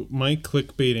 So my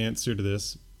clickbait answer to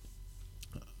this,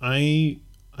 I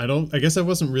guess I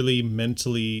wasn't really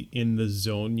mentally in the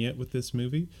zone yet with this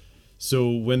movie.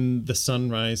 So when the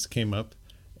sunrise came up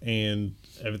and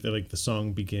everything, like the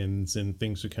song begins and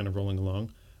things are kind of rolling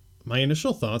along, my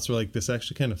initial thoughts were like, this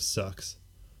actually kind of sucks.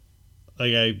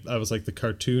 Like I was like, the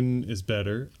cartoon is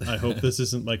better. I hope this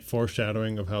isn't like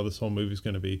foreshadowing of how this whole movie is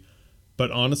going to be. But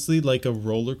honestly, like a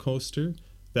roller coaster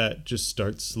that just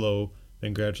starts slow,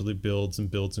 then gradually builds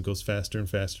and builds and goes faster and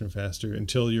faster and faster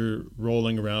until you're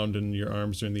rolling around and your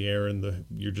arms are in the air and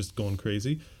you're just going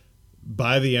crazy.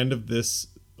 By the end of this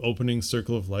opening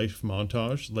Circle of Life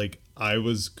montage, like, I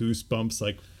was goosebumps,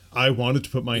 like, I wanted to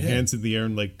put my hands in the air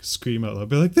and like scream out loud,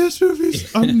 be like, this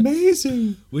movie's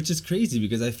amazing. Which is crazy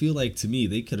because I feel like, to me,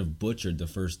 they could have butchered the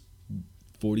first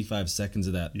 45 seconds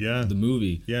of the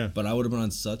movie. But I would have been on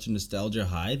such a nostalgia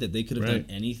high that they could have done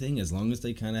anything as long as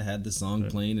they kind of had the song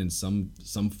playing in some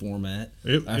format.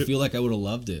 I feel like I would have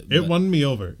loved it. It won me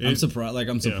over. I'm surprised. Like,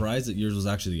 I'm surprised that yours was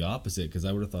actually the opposite, because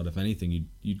I would have thought, if anything,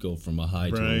 you'd go from a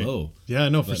high to a low. Yeah,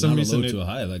 no, for some reason a low to a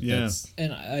high. Like, that's.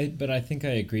 And but I think I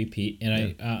agree, Pete.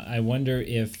 And I wonder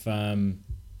if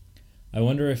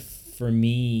for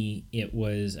me it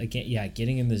was, again,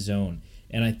 getting in the zone.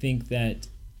 And I think that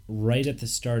right at the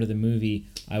start of the movie,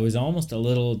 I was almost a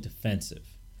little defensive.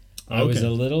 I was a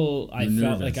little, I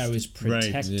felt like I was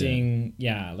protecting,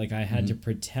 like I had to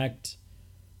protect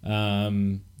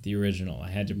the original. I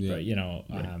had to,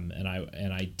 and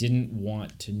I didn't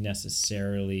want to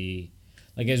necessarily,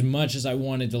 like, as much as I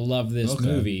wanted to love this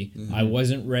movie, I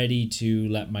wasn't ready to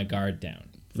let my guard down.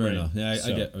 Fair enough. Yeah,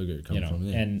 I get where you're coming from.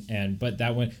 Yeah. But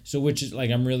that one, so which is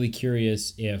like, I'm really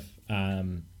curious if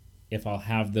I'll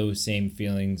have those same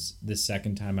feelings the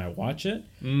second time I watch it,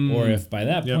 or if by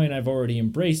that point I've already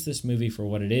embraced this movie for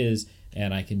what it is,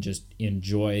 and I can just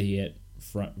enjoy it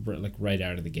right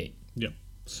out of the gate. Yeah.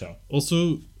 So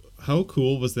also, how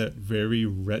cool was that very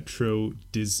retro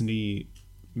Disney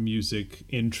music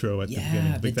intro at the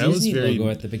beginning? Like, that Disney was very logo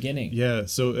at the beginning. Yeah.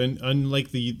 So, and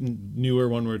unlike the newer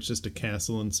one where it's just a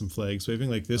castle and some flags waving,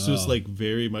 like this was like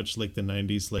very much like the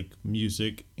 90s, like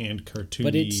music and cartoony.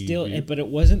 But it's still, but it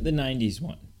wasn't the 90s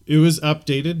one. It was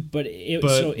updated, but it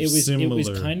was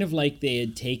kind of like they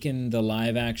had taken the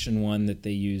live action one that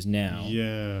they use now,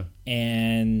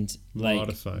 and like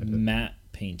modified matte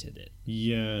painted it,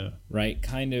 right,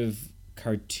 kind of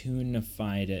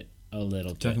cartoonified it a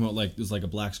little bit. Talking about like there's like a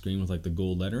black screen with like the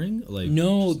gold lettering, like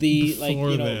with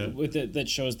that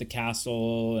shows the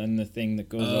castle and the thing that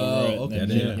goes over it. Okay,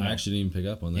 I actually didn't even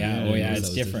pick up on that.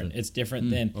 It's different. It's different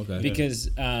then, because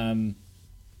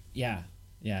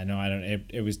no, I don't.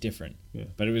 It was different,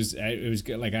 but it was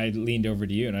good. Like, I leaned over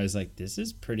to you and I was like, "This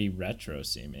is pretty retro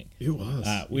seeming." It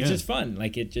was, which is fun.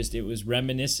 Like, it was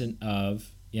reminiscent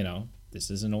of, this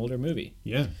is an older movie.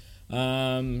 Yeah.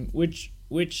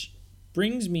 Which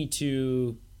brings me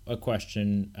to a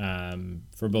question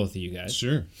for both of you guys.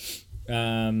 Sure.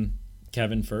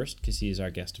 Kevin first, because he is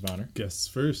our guest of honor. Guests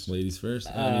first, ladies first.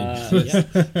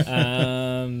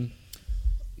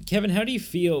 Kevin, how do you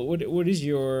feel? What is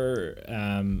your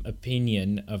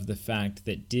opinion of the fact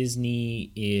that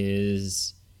Disney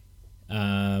is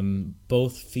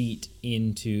both feet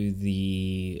into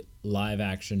the live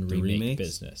action remake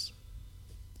business?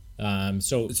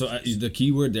 So the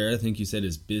key word there, I think you said,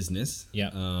 is business. Yeah.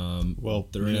 Well,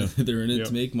 they're in it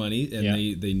to make money,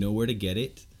 and they know where to get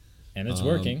it. And it's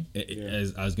working.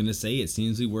 As I was going to say, it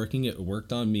seems to be working. It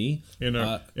worked on me. In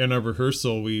our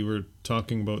rehearsal, we were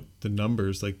talking about the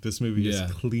numbers. Like, this movie is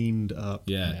cleaned up.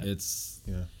 It's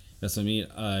that's what I mean.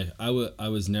 I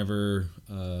was never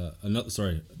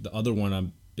the other one I'm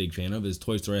a big fan of is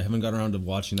Toy Story. I haven't got around to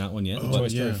watching that one yet. Toy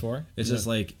Story 4. It's just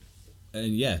like,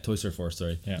 Toy Story 4.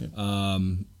 Sorry. Yeah.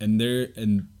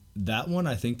 And that one,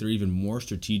 I think they're even more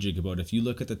strategic about. If you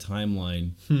look at the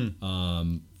timeline,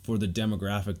 for the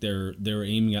demographic, they're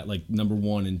aiming at like number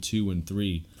 1 and 2 and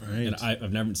 3. Right. And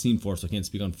I've never seen 4, so I can't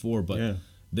speak on 4. But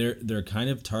they're kind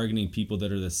of targeting people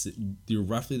that are you're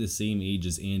roughly the same age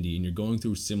as Andy, and you're going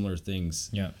through similar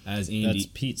things as Andy. That's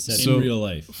Pete said in real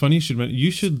life. Funny you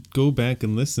should go back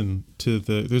and listen to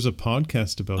there's a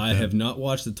podcast about that. I have not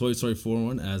watched the Toy Story 4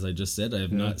 one, as I just said. I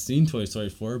have not seen Toy Story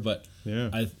 4, but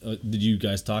did you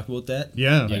guys talk about that?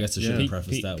 Yeah. I guess I should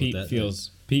preface that with that.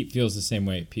 Pete feels the same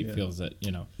way. Pete feels that,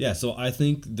 Yeah, so I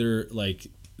think they're like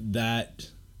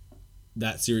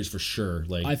that series for sure.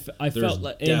 Like, I felt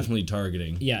like definitely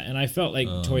targeting. Yeah, and I felt like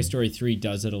Toy Story 3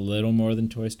 does it a little more than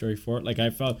Toy Story 4. Like,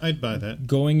 I'd buy that.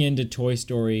 Going into Toy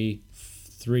Story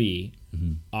 3,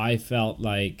 I felt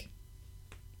like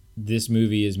this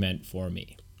movie is meant for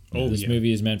me. This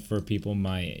movie is meant for people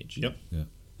my age. Yep. Yeah.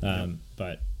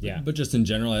 But just in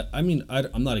general,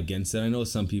 I'm not against it. I know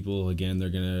some people, again,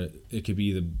 it could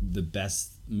be the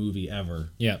best movie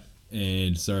ever. Yeah.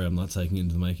 And sorry, I'm not taking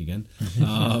into the mic again.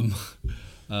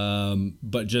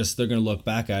 But just they're gonna look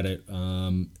back at it,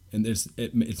 and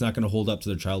it's not gonna hold up to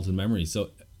their childhood memory.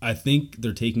 So I think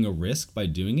they're taking a risk by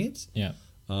doing it. Yeah.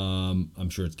 I'm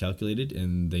sure it's calculated,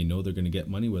 and they know they're gonna get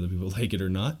money whether people like it or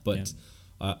not. But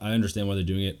I understand why they're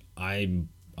doing it. I'm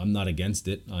not against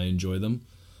it. I enjoy them.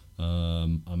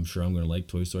 I'm sure I'm gonna like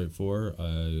Toy Story 4.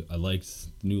 I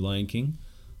liked the new Lion King.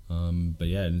 But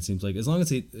and it seems like as long as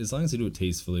they do it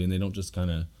tastefully and they don't just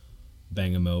kind of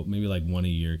bang them out, maybe like one a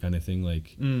year kind of thing.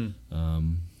 Like,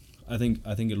 I think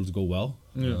it'll go well.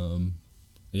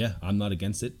 Yeah. I'm not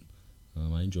against it.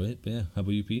 I enjoy it. But how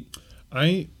about you, Pete?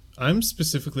 I'm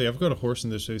specifically, I've got a horse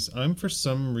in this race. I'm for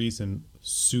some reason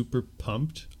super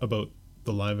pumped about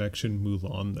the live action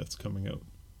Mulan that's coming out.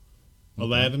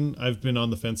 Aladdin, I've been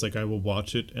on the fence. Like, I will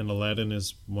watch it, and Aladdin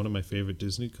is one of my favorite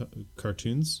Disney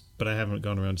cartoons, but I haven't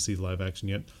gone around to see live action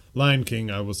yet. Lion King,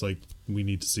 I was like, we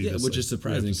need to see this. Which is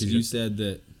surprising, because you said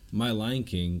that my Lion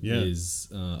King is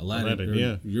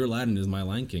Aladdin. Your Aladdin is my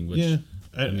Lion King, which,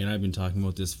 I mean, I've been talking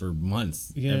about this for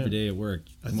months, every day at work.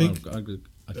 I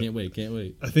can't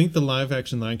wait. I think the live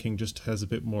action Lion King just has a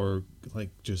bit more, like,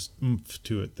 just oomph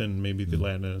to it than maybe the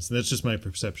Aladdin is. That's just my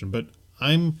perception, but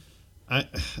I'm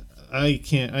I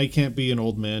can't be an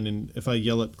old man, and if I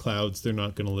yell at clouds, they're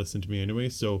not going to listen to me anyway.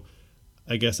 So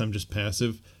I guess I'm just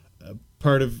passive.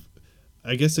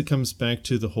 I guess it comes back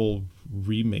to the whole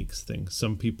remakes thing.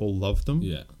 Some people love them,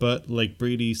 but like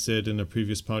Brady said in a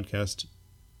previous podcast,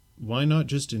 why not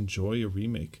just enjoy a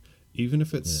remake? Even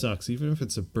if it sucks, even if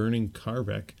it's a burning car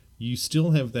wreck, you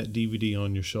still have that DVD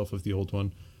on your shelf of the old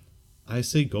one. I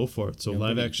say go for it. So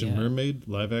live action Mermaid,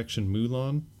 live action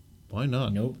Mulan, why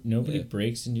not? Nobody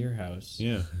breaks into your house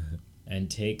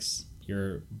and takes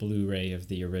your Blu-ray of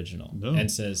the original and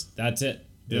says, that's it.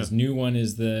 This new one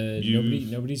is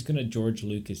nobody's gonna George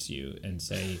Lucas you and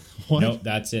say, nope,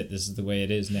 that's it. This is the way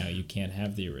it is now. You can't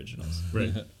have the originals.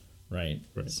 Right.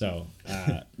 So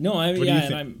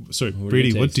Sorry,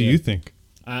 Brady. What do you think?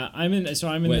 I'm in.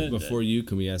 Before you,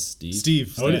 can we ask Steve?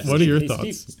 Steve, what are your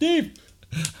thoughts? Steve.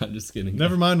 I'm just kidding.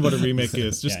 Never mind what a remake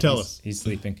is. Just tell us. He's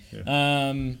sleeping.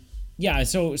 So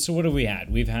what have we had?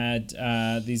 We've had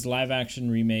these live action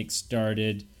remakes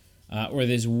started. Or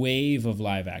this wave of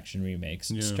live action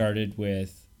remakes started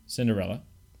with Cinderella.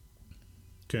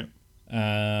 Okay.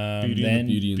 Beauty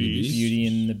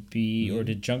and the Beast. Or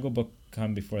did Jungle Book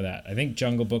come before that? I think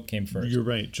Jungle Book came first. You're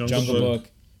right. Jungle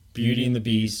Book, Beauty and the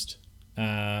Beast.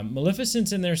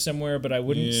 Maleficent's in there somewhere, but I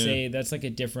wouldn't say that's like a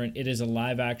different. It is a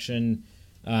live action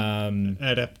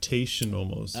adaptation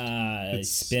almost.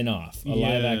 Spin-off, a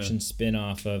live action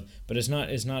spin-off of, but it's not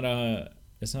a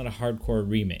hardcore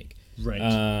remake. Right.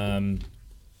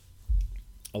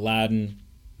 Aladdin,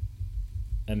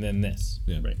 and then this.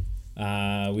 Yeah. Right.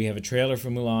 We have a trailer for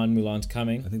Mulan. Mulan's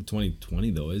coming. I think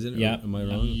 2020 though, isn't it? Yeah. Am I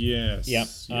wrong? Yes. Yep.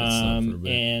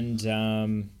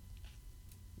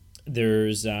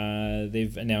 There's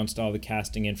they've announced all the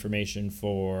casting information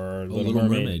for Little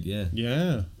Mermaid.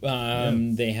 Yeah.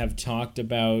 They have talked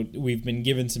about. We've been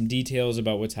given some details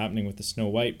about what's happening with the Snow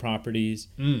White properties.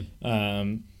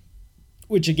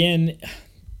 Which again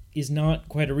is not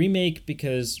quite a remake,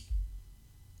 because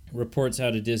reports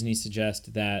out of Disney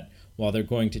suggest that while they're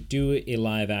going to do a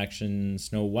live action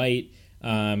Snow White,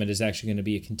 it is actually going to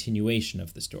be a continuation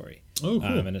of the story. Oh, cool.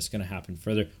 And it's going to happen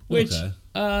further, which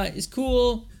is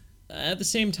cool. At the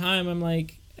same time, I'm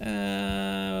like,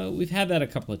 we've had that a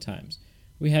couple of times.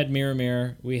 We had Mirror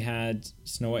Mirror. We had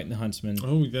Snow White and the Huntsman.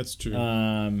 Oh, that's true.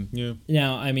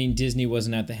 Now, I mean, Disney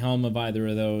wasn't at the helm of either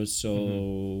of those,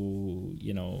 so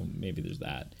maybe there's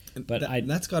that. But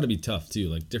that's got to be tough too.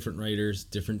 Like different writers,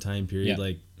 different time period.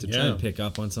 Like to try and pick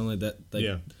up on something like that.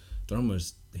 They're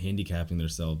almost handicapping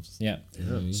themselves. Yeah. You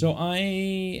know what I mean? So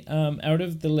I, out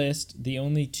of the list, the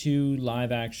only two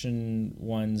live action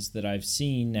ones that I've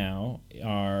seen now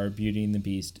are Beauty and the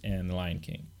Beast and The Lion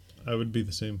King. I would be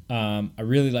the same. I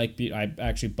really like. I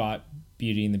actually bought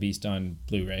Beauty and the Beast on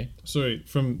Blu-ray. Sorry,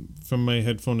 from my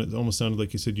headphone, it almost sounded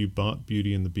like you said you bought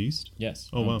Beauty and the Beast. Yes.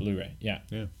 Oh, on wow. Blu-ray. Yeah.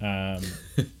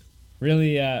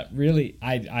 Really, I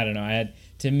don't know. I had,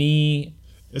 to me.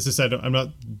 It's just I'm not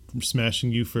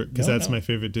smashing you for, because that's my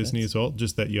favorite Disney as well.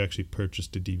 Just that you actually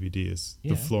purchased a DVD is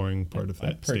the flooring part of that.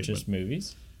 I purchased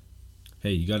movies.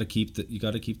 Hey, you got to keep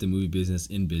the movie business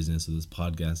in business, so this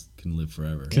podcast can live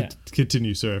forever.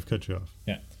 Continue, sir. I've cut you off.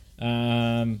 Yeah.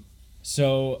 I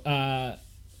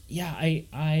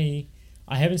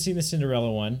haven't seen the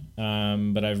Cinderella one,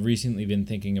 but I've recently been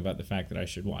thinking about the fact that I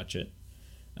should watch it.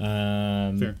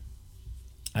 Fair.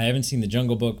 I haven't seen the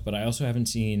Jungle Book, but I also haven't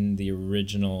seen the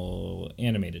original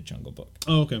animated Jungle Book.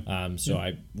 Oh, okay.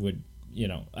 I would.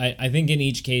 I think in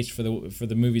each case for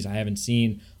the movies I haven't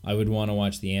seen, I would want to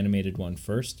watch the animated one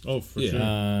first. Oh, for sure.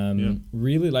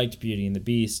 Really liked Beauty and the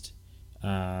Beast.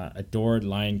 Adored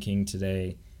Lion King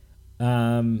today.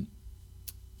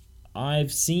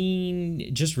 I've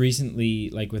seen just recently,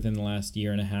 like within the last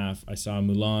year and a half, I saw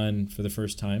Mulan for the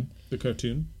first time. The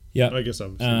cartoon? Yeah. I guess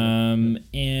I've seen that.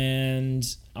 And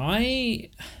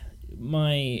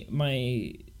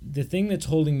the thing that's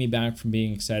holding me back from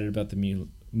being excited about the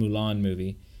Mulan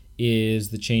movie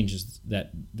is the changes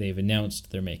that they've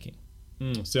announced they're making.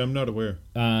 See, I'm not aware.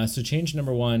 So change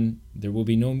number one, there will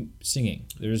be no singing.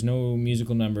 There's no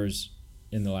musical numbers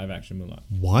in the live action Mulan.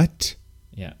 What?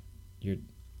 Yeah.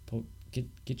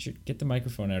 Get the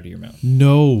microphone out of your mouth.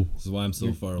 No. This is why I'm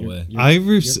so far away.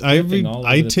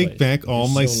 I take back all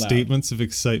my statements of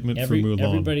excitement for Mulan.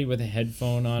 Everybody with a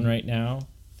headphone on right now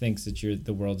thinks that you're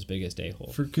the world's biggest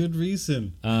a-hole. For good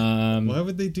reason. Why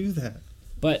would they do that?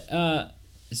 But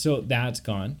so that's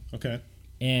gone. Okay.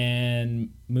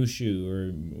 And Mushu,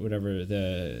 or whatever,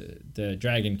 the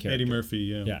dragon character, Eddie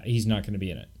Murphy, yeah, he's not going to be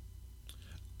in it.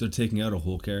 They're taking out a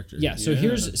whole character. Yeah. So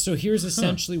here's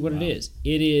essentially what it is.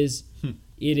 It is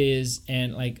It is,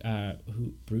 and like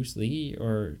who, Bruce Lee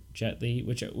or Jet Li?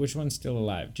 Which one's still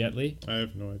alive? Jet Li? I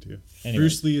have no idea. Anyway.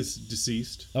 Bruce Lee is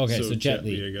deceased. Okay, so Jet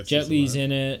Li. I guess, Jet Li's alive.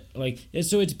 in it. Like,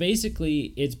 so it's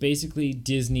basically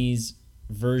Disney's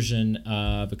version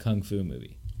of a kung fu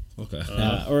movie. Okay.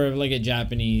 Or like a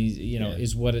Japanese,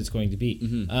 is what it's going to be.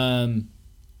 Mm-hmm.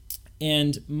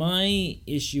 And my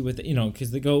issue with it,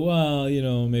 because they go, well,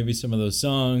 maybe some of those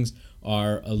songs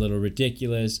are a little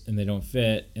ridiculous and they don't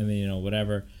fit, and then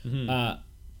whatever. Mm-hmm.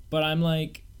 But I'm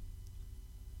like,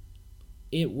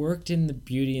 it worked in the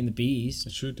Beauty and the Beast.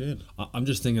 It sure did. I'm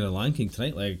just thinking of Lion King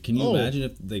tonight. Like, can you imagine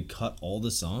if they cut all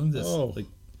the songs? Like,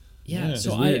 yeah.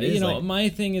 So my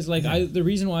thing is like, the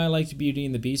reason why I liked Beauty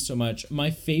and the Beast so much,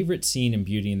 my favorite scene in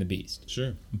Beauty and the Beast,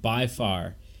 sure, by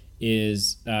far,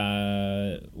 is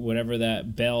whatever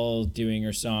that Belle doing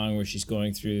her song where she's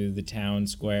going through the town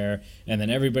square and then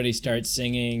everybody starts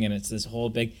singing and it's this whole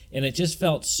big, and it just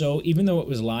felt so, even though it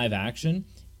was live action,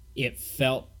 it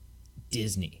felt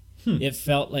Disney. It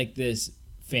felt like this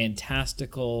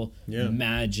fantastical,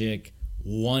 magic,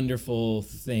 wonderful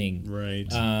thing.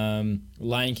 Right.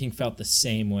 Lion King felt the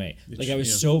same way. I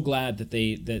was so glad that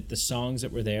the songs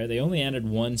that were there, they only added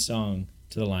one song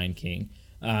to the Lion King.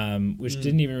 Which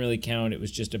didn't even really count. It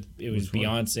was just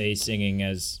Beyonce singing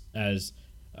as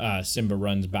Simba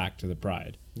runs back to the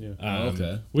Pride. Yeah.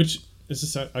 Okay. Which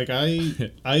is like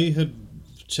I had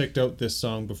checked out this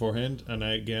song beforehand, and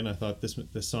I thought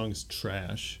this song is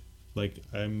trash. Like,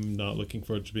 I'm not looking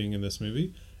forward to being in this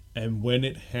movie. And when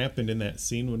it happened in that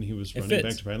scene when he was running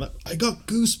back to Pride, I got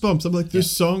goosebumps. I'm like, this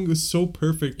song is so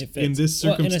perfect in this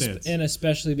circumstance. And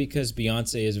especially because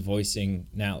Beyonce is voicing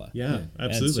Nala. Yeah,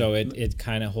 absolutely. And so it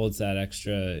kind of holds that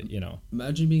extra,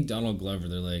 Imagine being Donald Glover.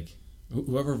 They're like,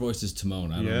 whoever voices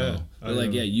Timon, I don't know. They're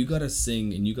like, you got to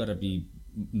sing and you got to be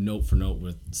note for note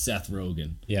with Seth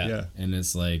Rogen. Yeah. And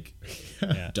it's like,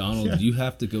 Donald, you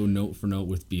have to go note for note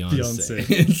with Beyonce. Beyonce.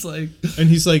 It's like... And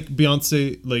he's like,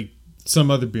 Beyonce, like...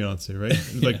 some other Beyonce,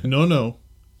 right? Like, no,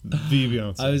 the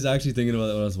Beyonce. I was actually thinking about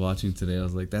that when I was watching today. I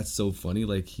was like, that's so funny.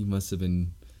 Like, he must have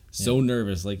been so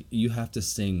nervous. Like, you have to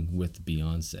sing with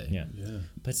Beyonce. Yeah.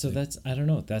 But so that's, I don't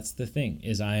know. That's the thing,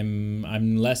 is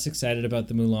I'm less excited about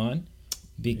the Mulan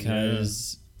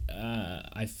because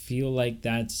I feel like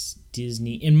that's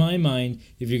Disney. In my mind,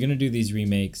 if you're going to do these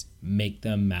remakes, make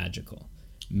them magical.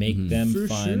 Make them For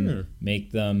fun. Sure.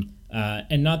 Make them...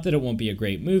 and not that it won't be a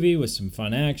great movie with some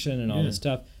fun action and all this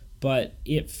stuff, but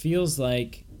it feels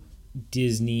like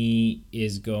Disney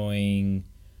is going,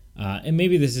 and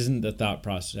maybe this isn't the thought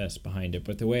process behind it,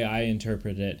 but the way I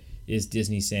interpret it is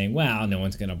Disney saying, "Well, no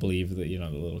one's going to believe the the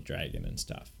little dragon and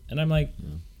stuff," and I'm like,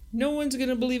 no one's going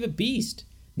to believe a beast.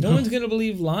 No one's going to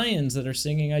believe lions that are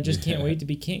singing, "I just can't wait to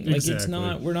be king." Like, it's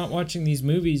not. We're not watching these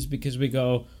movies because we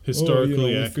go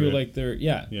historically we accurate. feel like they're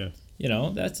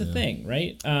that's the thing,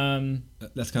 right?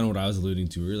 That's kind of what I was alluding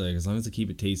to. Really, like, as long as they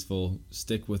keep it tasteful,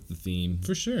 stick with the theme.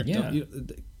 For sure. Yeah.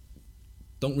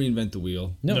 Don't reinvent the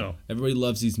wheel. No. Everybody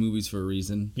loves these movies for a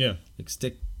reason. Yeah. Like,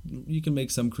 stick. You can make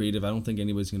some creative. I don't think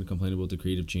anybody's going to complain about the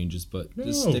creative changes, but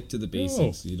just stick to the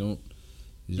basics. You don't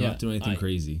have to do anything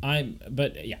crazy.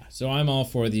 So I'm all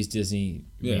for these Disney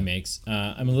remakes.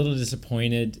 I'm a little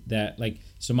disappointed that,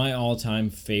 so my all-time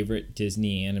favorite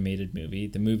Disney animated movie,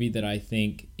 the movie that I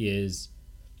think is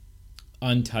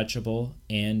untouchable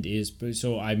and is...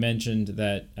 So I mentioned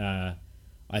that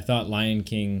I thought Lion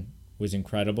King was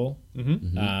incredible,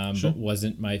 but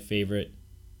wasn't my favorite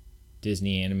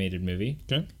Disney animated movie.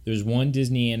 Okay. There's one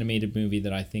Disney animated movie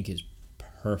that I think is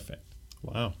perfect.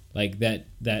 Wow. Like that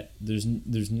there's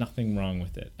nothing wrong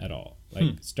with it at all.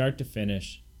 Like start to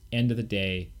finish, end of the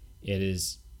day, it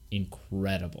is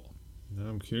incredible. Now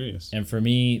I'm curious. And for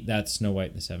me, that's Snow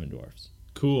White and the Seven Dwarfs.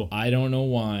 Cool. I don't know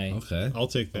why. Okay. I'll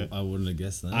take that. I wouldn't have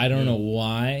guessed that. I don't know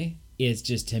why. It's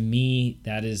just, to me,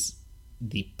 that is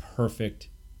the perfect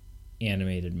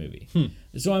animated movie.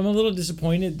 So I'm a little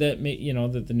disappointed that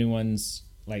that the new one's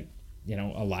a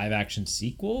live action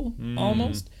sequel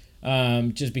almost.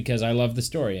 Just because I love the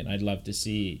story and I'd love to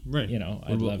see, right.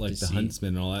 I'd love to see the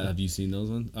Huntsman and all that. Have you seen those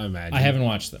ones? I imagine. I haven't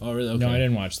watched them. Oh, really? Okay. No, I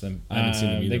didn't watch them. I haven't seen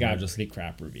them either. They got pretty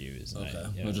crap reviews. Okay.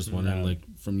 I was just wondering,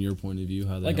 from your point of view,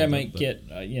 how they I might get,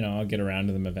 I'll get around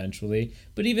to them eventually.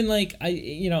 But even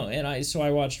I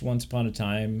watched Once Upon a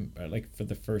Time, for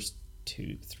the first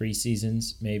 2-3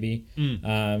 seasons maybe.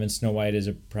 And Snow White is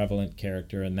a prevalent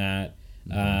character in that.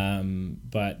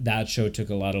 But that show took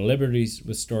a lot of liberties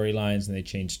with storylines and they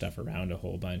changed stuff around a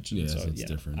whole bunch. And so it's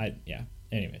different.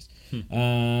 Anyways,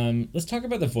 let's talk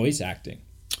about the voice acting.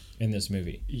 in this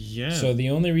movie. Yeah. So the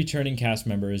only returning cast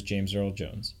member is James Earl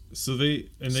Jones. So they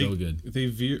good. They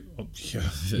veered. Oh, yeah,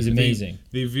 He's amazing.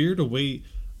 They veered away.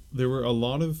 There were a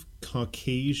lot of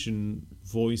Caucasian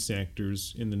voice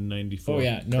actors in the '94. Oh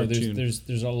yeah, no, cartoon.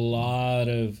 there's a lot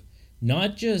of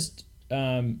not just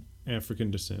African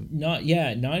descent. not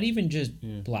even just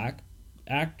black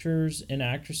actors and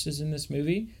actresses in this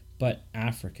movie, but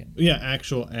African. Yeah,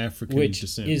 actual African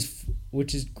descent.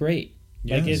 Which is great.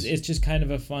 Yes. Like it's just kind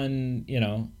of a fun,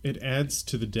 It adds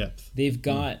to the depth. They've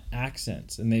got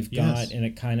accents and they've got and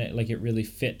it kind of like it really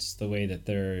fits the way that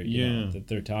they're that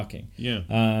they're talking. Yeah.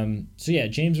 So yeah,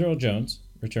 James Earl Jones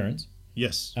returns.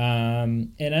 Yes. And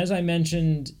as I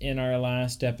mentioned in our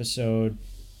last episode,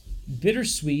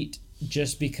 bittersweet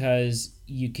just because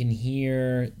you can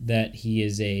hear that he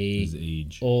is His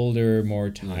age. older, more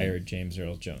tired James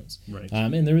Earl Jones. Right.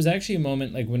 And there was actually a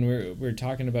moment like when we were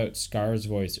talking about Scar's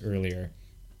voice earlier.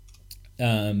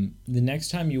 The next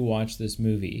time you watch this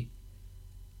movie,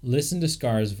 listen to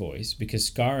Scar's voice because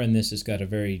Scar in this has got a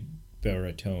very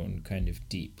baritone, kind of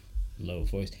deep, low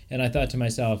voice. And I thought to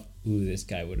myself, ooh, this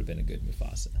guy would have been a good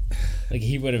Mufasa. Like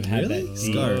he would have had Really? that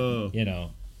Scar.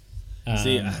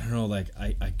 See, I don't know. Like,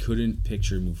 I couldn't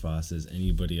picture Mufasa as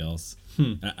anybody else.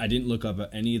 I didn't look up at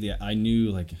any of the. I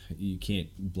knew like you can't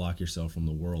block yourself from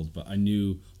the world, but I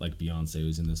knew like Beyonce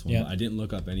was in this one. Yeah. But I didn't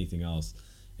look up anything else.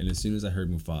 And as soon as I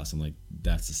heard Mufasa, I'm like,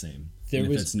 that's the same. If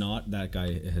it's not, that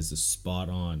guy has a spot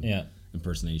on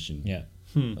impersonation. Yeah.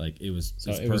 Like it was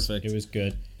perfect. It was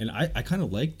good. And I kind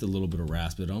of liked the little bit of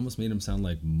rasp. It almost made him sound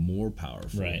like more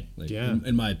powerful. Right. Like, Yeah.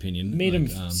 in my opinion. Made like,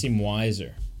 him seem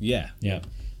wiser. Yeah. Yeah.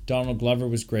 Donald Glover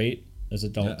was great as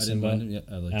adult I didn't Simba. mind him. Yeah,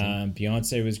 I liked him.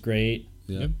 Beyonce was great.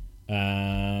 Yeah.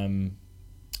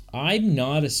 I'm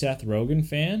not a Seth Rogen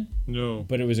fan, No.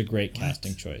 but it was a great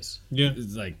casting choice. Yeah.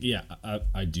 It's like,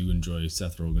 I do enjoy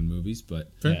Seth Rogen movies,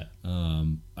 but Yeah.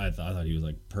 I thought he was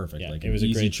like perfect. Yeah, like it was an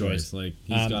a easy great choice. choice. Like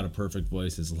he's got a perfect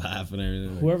voice, his laugh and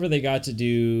everything. Like, Whoever they got to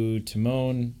do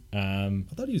Timon, I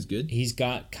thought he was good. he's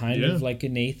got kind of like a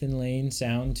Nathan Lane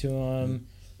sound to him,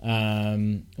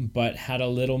 but had a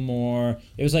little more.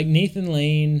 It was like Nathan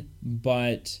Lane,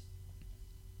 but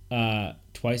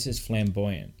twice as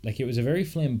flamboyant. Like it was a very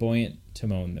flamboyant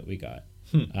Timon that we got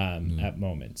at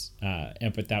moments.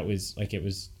 But that was like it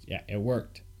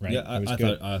worked. Right? Yeah, it was I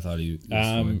good. thought he was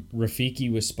fine.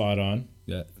 Rafiki was spot on.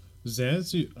 Yeah.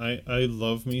 Zazu, I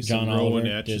love me some John Rowan Oliver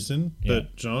Atchison, did-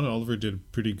 but John Oliver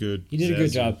did pretty good. He did a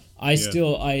good job. I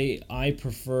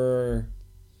prefer.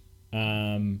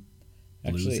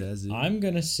 Actually, Zazu? I'm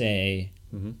gonna say,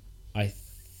 Mhm.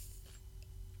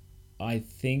 I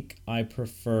think I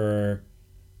prefer,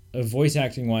 voice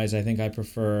acting wise. I think I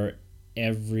prefer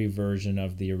every version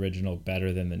of the original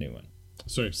better than the new one.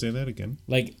 Sorry, say that again.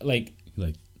 Like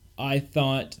I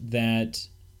thought that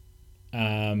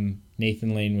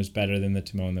Nathan Lane was better than the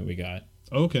Timon that we got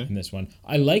Oh, okay. in this one.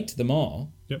 I liked them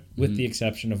all, Yep. with the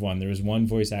exception of one. There was one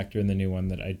voice actor in the new one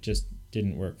that I just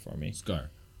didn't work for me. Scar.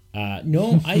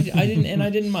 No, I didn't, and I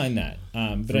didn't mind that.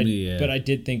 But me, I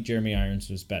did think Jeremy Irons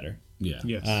was better. Yeah.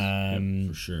 Yes.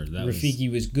 For sure. That Rafiki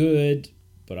was good,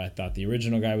 but I thought the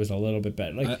original guy was a little bit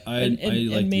better. Like, I like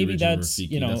the maybe original that's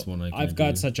Rafiki. That's one I can I've got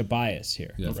agree such a bias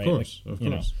here. Yeah. Of right? course. Like, Of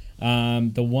course.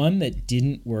 The one that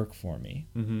didn't work for me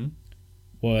Mm-hmm.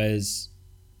 was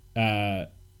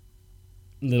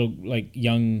little like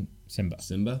young Simba.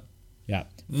 Simba? Yeah.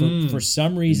 For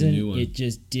some reason, new one. it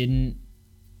just didn't.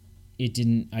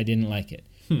 I didn't like it.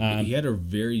 He had a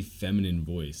very feminine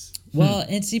voice. Well,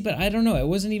 and see, but I don't know. It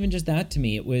wasn't even just that to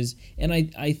me. It was, and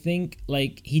I think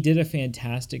like he did a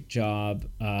fantastic job.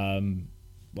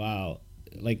 Wow,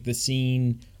 like the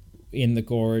scene in the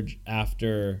gorge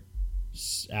after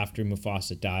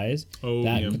Mufasa dies. Oh,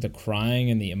 that yeah. the crying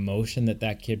and the emotion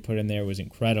that kid put in there was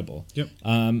incredible. Yep.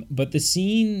 But the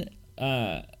scene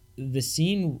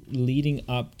leading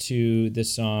up to the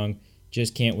song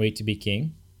 "Just Can't Wait to Be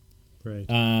King." Right.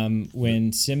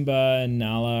 When Simba and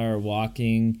Nala are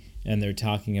walking and they're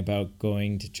talking about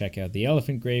going to check out the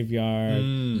elephant graveyard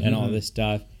and all this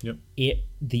stuff. Yep.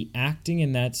 The acting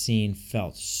in that scene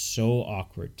felt so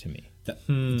awkward to me.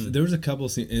 There was a couple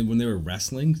of scenes when they were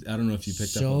wrestling. I don't know if you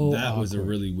picked up on that. Was a awkward.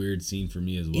 really weird scene for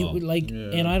me as well. It would like,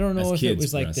 Yeah. and I don't know As if it kids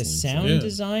was like the wrestling, so- sound Yeah.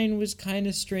 design was kind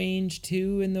of strange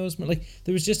too in those. Like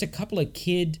there was just a couple of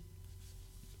kid,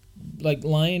 like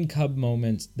lion cub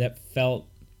moments that felt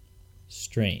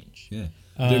strange. Yeah.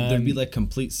 There'd be like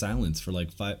complete silence for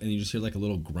like 5, and you just hear like a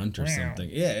little grunt or something.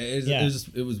 Yeah,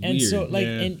 it was And weird. so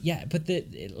like Yeah. but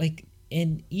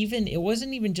and even it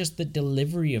wasn't even just the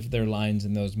delivery of their lines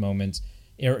in those moments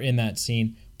or in that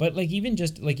scene, but like even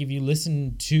just like if you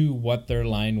listen to what their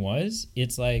line was,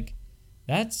 it's like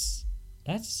that's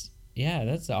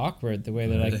awkward, the way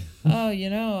they're like, oh,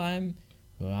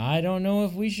 I don't know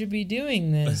if we should be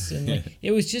doing this. And like,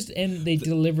 it was just, and they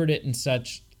delivered it in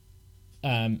such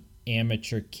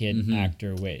amateur kid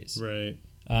actor ways. Right.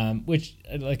 Which,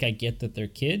 like, I get that they're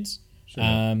kids.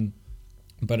 Sure.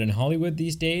 But in Hollywood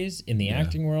these days, in the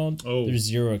acting world, there's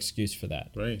zero excuse for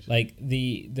that. Right. Like,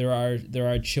 there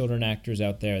are children actors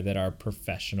out there that are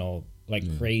professional,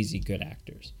 like crazy good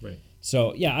actors. Right.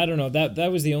 So yeah, I don't know.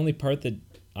 That was the only part that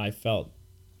I felt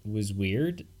was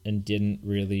weird and didn't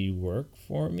really work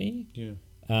for me. Yeah.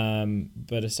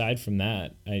 But aside from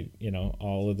that,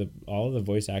 all of the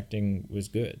voice acting was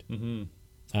good.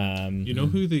 Mm-hmm. You know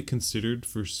who they considered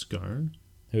for Scar?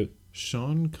 Who?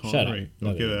 Sean Connery. Shut up.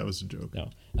 No, Okay, that was a joke. No.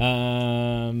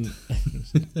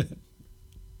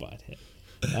 Butthead.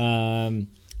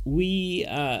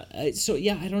 So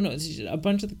yeah, I don't know. It's just a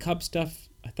bunch of the Cub stuff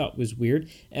I thought was weird,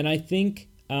 and I think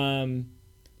a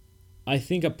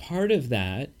part of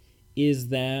that is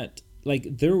that, like,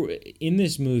 in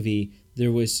this movie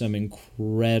there was some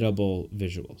incredible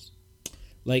visuals.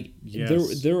 Like,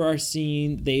 yes. there are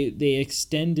scenes, they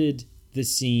extended the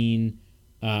scene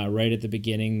right at the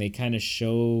beginning. They kind of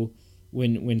show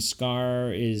when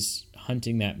Scar is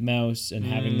hunting that mouse and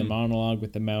having the monologue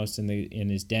with the mouse in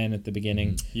his den at the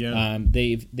beginning. Yeah.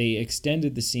 They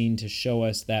extended the scene to show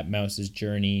us that mouse's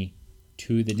journey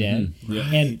to the den. Yeah.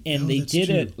 And they did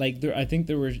true. it like I think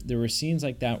there were scenes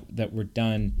like that were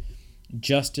done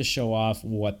just to show off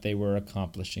what they were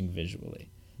accomplishing visually.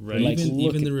 Right. Like,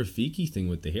 even the Rafiki thing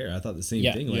with the hair, I thought the same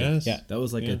thing. Like, yes. that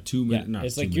was like a 2 minute. Yeah. Not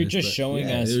It's 2 like, you're minutes, just but showing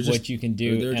yeah, us just, what you can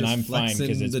do, they're and just I'm fine flexing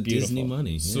because it's the beautiful. Disney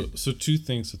money. Yeah. So two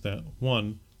things with that.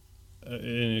 One,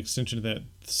 in extension of that,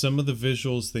 some of the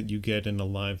visuals that you get in a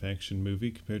live action movie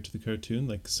compared to the cartoon,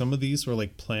 like some of these were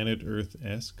like Planet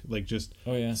Earth-esque, like just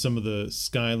some of the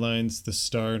skylines, the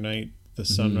star night, the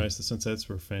sunrise, the sunsets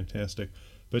were fantastic.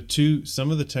 But two, some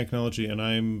of the technology,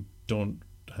 and don't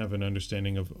have an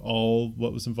understanding of all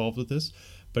what was involved with this,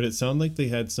 but it sounded like they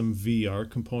had some VR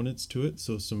components to it,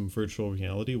 so some virtual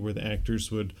reality where the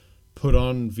actors would put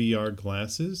on VR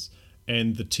glasses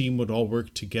and the team would all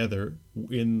work together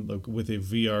with a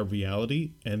VR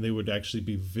reality, and they would actually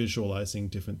be visualizing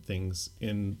different things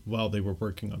while they were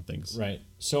working on things. Right.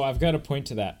 So I've got a point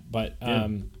to that, but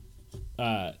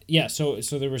so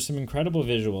there were some incredible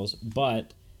visuals,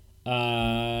 but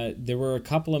there were a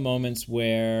couple of moments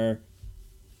where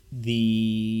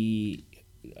I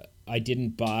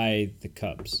didn't buy the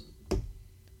Cubs.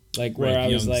 Like, where I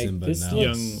was like, Simba this now.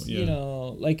 looks,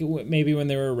 like maybe when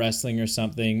they were wrestling or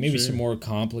something, maybe some more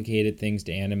complicated things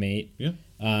to animate. Yeah.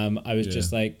 I was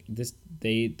just like,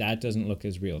 that doesn't look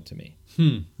as real to me.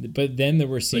 But then there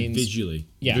were scenes, like visually.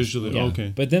 Yeah. Visually, yeah.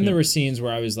 okay. But then there were scenes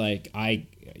where I was like,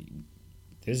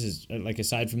 this is, like,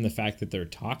 aside from the fact that they're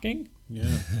talking,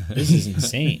 this is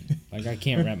insane. Like, I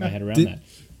can't wrap my head around that.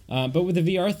 But with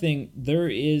the VR thing, there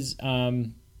is,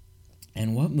 and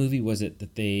what movie was it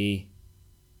that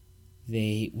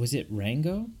was it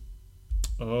Rango?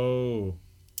 Oh.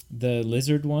 The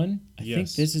lizard one? I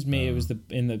think this is me. It was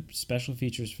in the special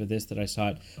features for this that I saw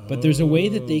it. But there's a way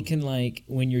that they can, like,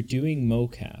 when you're doing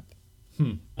mocap,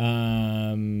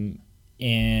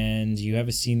 and you have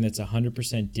a scene that's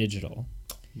 100% digital.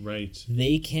 Right.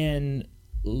 They can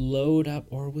load up,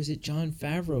 or was it Jon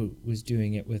Favreau was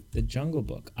doing it with the Jungle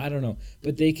Book? I don't know.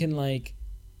 But they can rig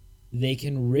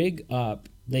up,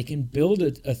 they can build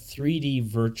a 3D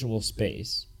virtual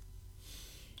space.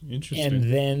 Interesting. And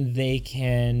then they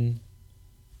can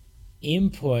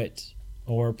input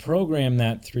or program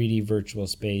that 3D virtual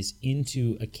space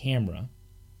into a camera.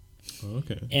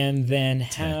 Okay. And then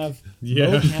have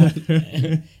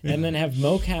mocap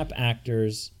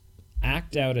actors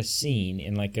act out a scene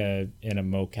in a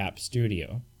mocap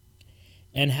studio,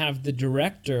 and have the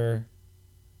director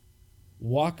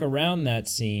walk around that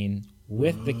scene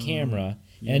with the camera,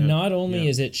 and not only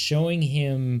is it showing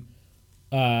him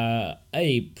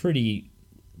a pretty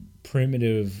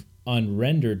primitive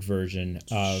unrendered version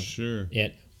of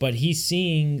it, but he's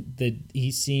seeing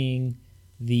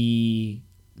the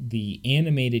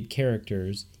animated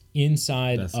characters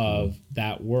inside of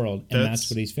that world, and that's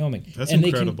what he's filming. That's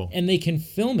incredible. They can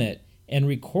film it and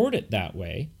record it that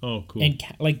way. Oh, cool. And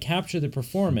capture the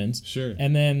performance. Sure.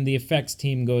 And then the effects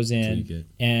team goes in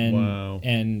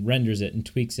and renders it and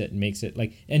tweaks it and makes it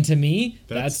like. And to me,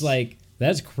 that's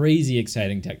crazy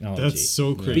exciting technology. That's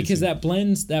so crazy. Because that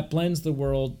blends the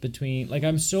world between, like,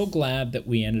 I'm so glad that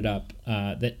we ended up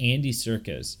that Andy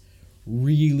Serkis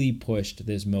really pushed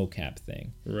this mocap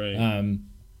thing. Right.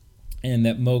 And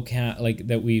that mocap, like,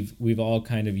 that we've all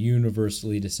kind of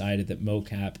universally decided that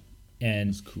mocap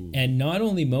and cool. And not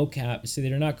only mocap, so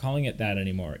they're not calling it that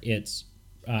anymore. It's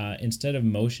instead of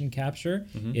motion capture,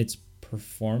 it's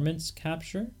performance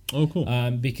capture. Oh, cool.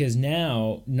 Because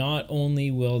now not only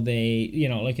will they,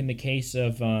 like in the case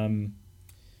of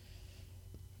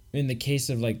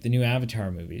like the new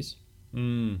Avatar movies,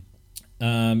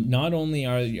 not only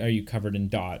are you covered in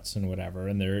dots and whatever,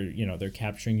 and they're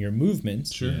capturing your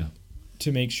movements,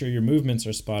 to make sure your movements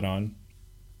are spot on,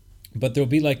 but there'll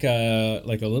be like a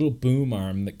little boom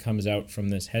arm that comes out from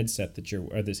this headset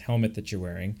or this helmet that you're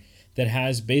wearing, that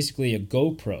has basically a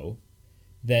GoPro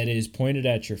that is pointed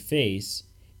at your face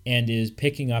and is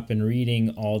picking up and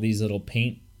reading all these little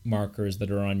paint markers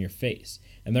that are on your face,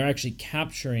 and they're actually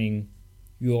capturing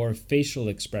your facial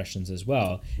expressions as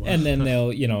well. Wow. And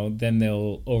then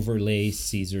they'll overlay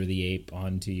Caesar the ape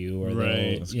onto you, or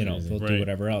they'll do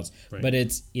whatever else. Right. But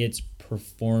it's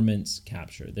performance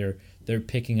capture. They're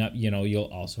picking up, you'll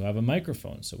also have a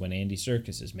microphone. So when Andy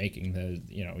Serkis is making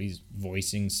he's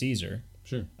voicing Caesar.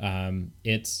 Sure.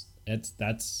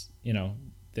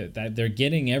 They're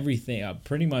getting everything.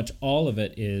 Pretty much all of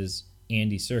it is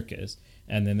Andy Serkis,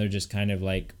 and then they're just kind of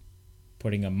like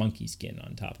putting a monkey skin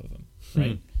on top of him,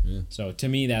 right? Yeah. So to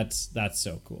me, that's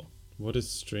so cool. What a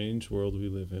strange world we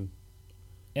live in.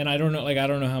 And I don't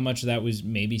know how much of that was,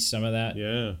 maybe some of that.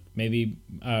 Yeah. Maybe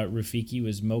Rafiki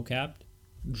was mocapped.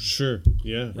 Sure.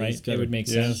 Yeah. Right. It would make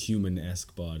sense.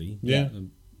 Human-esque body. Yeah.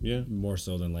 Yeah. More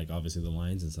so than like obviously the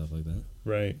lions and stuff like that.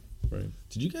 Right. Right.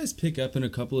 Did you guys pick up in a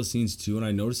couple of scenes too? And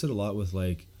I noticed it a lot with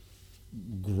like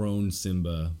grown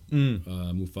Simba,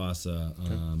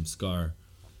 Mufasa, Scar.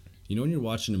 When you're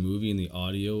watching a movie and the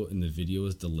audio and the video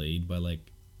is delayed by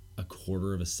like a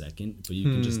quarter of a second, but you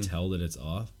can just tell that it's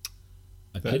off.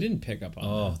 I didn't pick up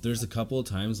on that. There's a couple of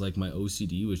times like my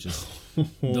OCD was just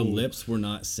the lips were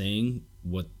not saying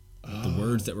what the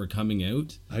words that were coming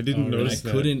out. I didn't notice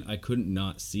that. I couldn't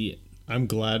not see it. I'm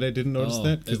glad I didn't notice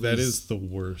that, because that is the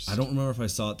worst. I don't remember if I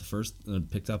saw it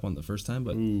picked up on the first time,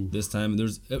 but this time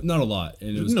there's not a lot,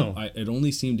 and it was it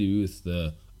only seemed to be with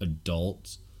the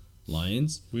adult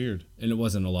lions. Weird. And it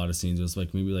wasn't a lot of scenes. It was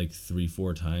like maybe like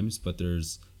 3-4 times, but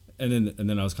there's and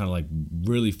then I was kind of like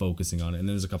really focusing on it, and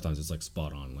then there's a couple times it's like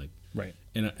spot on, like right.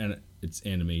 And it's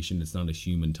animation. It's not a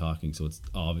human talking, so it's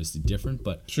obviously different.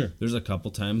 But sure, there's a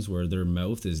couple times where their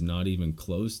mouth is not even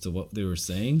close to what they were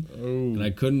saying, and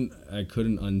I couldn't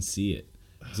unsee it.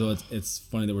 So it's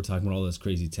funny that we're talking about all this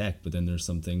crazy tech, but then there's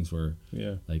some things where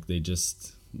like they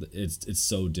just it's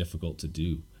so difficult to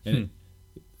do, and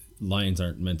lions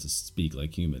aren't meant to speak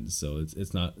like humans, so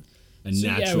it's not a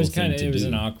natural thing to do. It was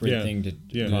an awkward thing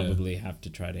to probably have to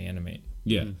try to animate.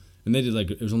 Yeah. And they did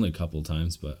it was only a couple of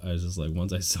times, but I was just like,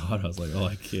 once I saw it, I was like, oh,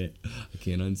 I can't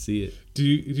unsee it. Do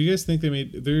you guys think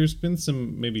there's been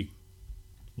some maybe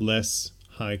less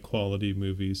high quality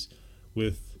movies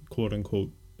with quote unquote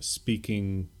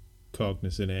speaking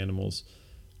cognizant animals?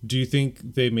 Do you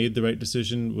think they made the right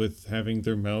decision with having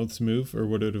their mouths move, or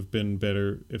would it have been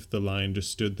better if the lion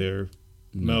just stood there,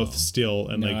 mouth still,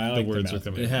 and the words are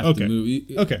coming? They have to move.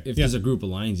 Okay. If there's a group of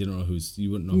lions, you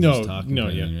wouldn't know who's talking. No,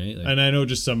 yeah. Right? Like, and I know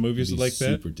just some movies are like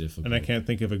that. Super difficult. And I can't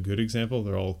think of a good example.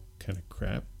 They're all kind of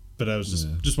crap. But I was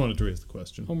just wanted to raise the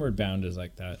question. Homeward Bound is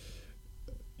like that,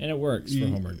 and it works for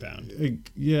Homeward Bound.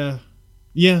 Yeah.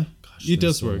 Gosh, it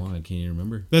does so work. Long, I can't even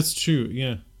remember. That's true.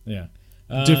 Yeah. Yeah.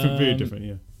 Different, very different.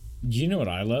 Yeah. Do you know what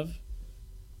I love?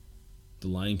 The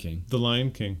Lion King. The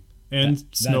Lion King. And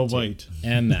Snow White.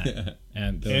 And that.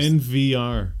 And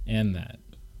VR. And that.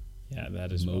 Yeah,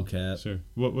 that is mocap. Sure.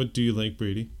 What do you like,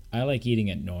 Brady? I like eating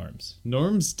at Norm's.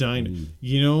 Norm's Diner.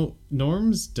 Ooh.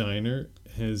 Norm's Diner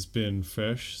has been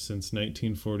fresh since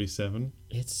 1947.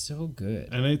 It's so good.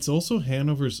 And it's also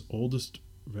Hanover's oldest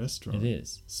restaurant. It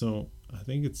is. So I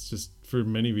think it's just, for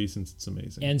many reasons, it's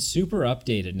amazing. And super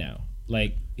updated now.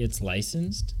 Like, it's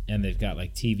licensed, and they've got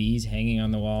like TVs hanging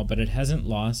on the wall, but it hasn't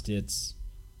lost its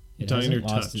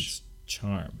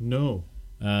charm. No.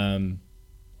 And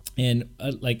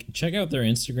check out their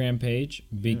Instagram page,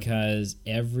 because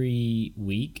every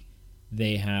week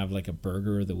they have like a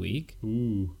burger of the week.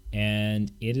 Ooh.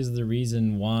 And it is the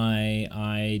reason why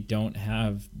I don't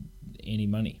have any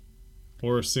money.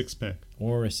 Or a six-pack.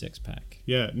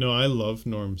 Yeah, no, I love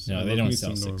Norm's. No, they don't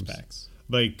sell six-packs.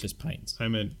 Like, just pints. I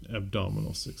meant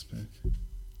abdominal six-pack.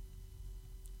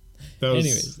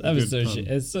 Anyways, that was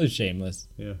it's so shameless.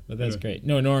 Yeah. But that's great.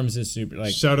 No, Norm's is super,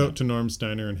 like, shout out to Norm's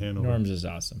Diner in Hanover. Norm's is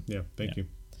awesome. Yeah, thank you.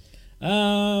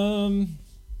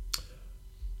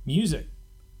 Music.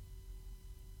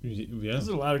 Yeah. There's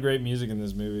a lot of great music in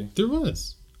this movie. There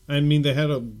was. I mean, they had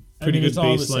a pretty good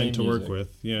bass line to work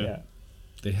with. Yeah.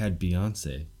 They had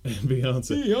Beyonce.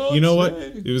 Beyonce. You know what?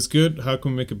 It was good. How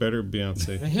can we make it better?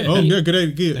 Beyonce. Oh, yeah, good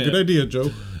idea. Good idea, Joe.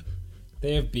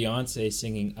 They have Beyonce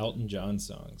singing Elton John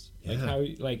songs. Like how,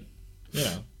 like, you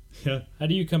know. Yeah. How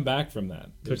do you come back from that?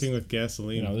 Cooking with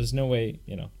gasoline. You know, there's no way,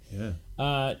 you know.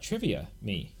 Yeah. Trivia,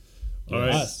 me. All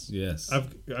right. Us. Yes.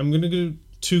 I'm going to do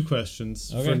 2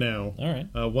 questions for now. All right.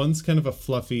 One's kind of a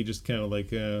fluffy, just kind of like,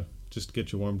 just to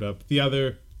get you warmed up. The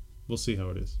other, we'll see how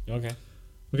it is. Okay.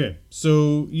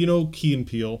 So, you know Key and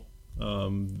Peele,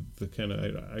 the kind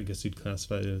of, I guess you'd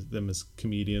classify them as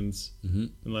comedians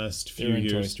in the last few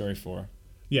years. Toy Story 4.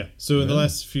 Yeah. So in the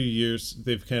last few years,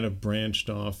 they've kind of branched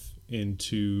off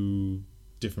into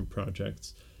different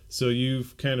projects. So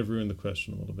you've kind of ruined the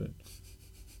question a little bit.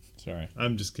 Sorry.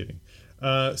 I'm just kidding.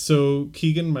 So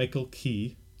Keegan-Michael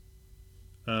Key,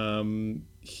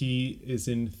 he is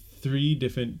in 3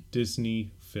 different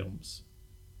Disney films.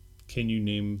 Can you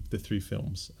name the 3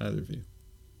 films, either of you?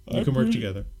 You can work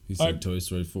together. He said Toy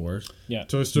Story 4. Yeah.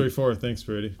 Toy Story 4. Thanks,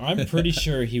 Brady. I'm pretty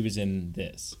sure he was in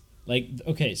this. Like,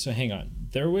 okay, so hang on.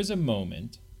 There was a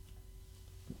moment,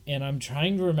 and I'm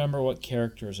trying to remember what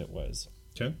characters it was.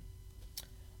 Okay.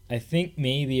 I think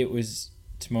maybe it was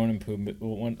Timon and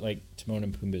Pumbaa, Timon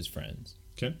and Pumbaa's friends.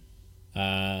 Okay.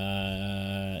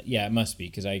 Yeah, it must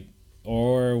be,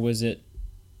 or was it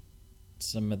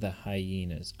some of the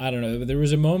hyenas? I don't know, but there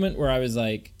was a moment where I was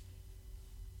like,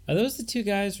 are those the 2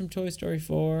 guys from Toy Story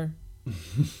 4?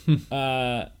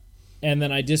 And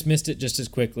then I dismissed it just as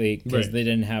quickly because they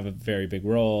didn't have a very big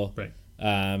role. Right.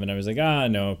 And I was like,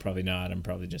 no, probably not. I'm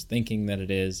probably just thinking that it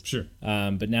is. Sure.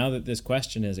 But now that this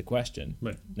question is a question,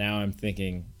 right, now I'm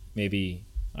thinking maybe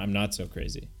I'm not so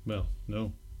crazy. Well,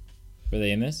 no. Were they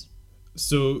in this?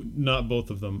 So not both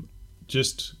of them,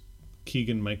 just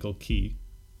Keegan-Michael Key.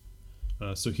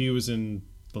 So he was in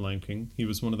The Lion King. He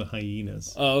was one of the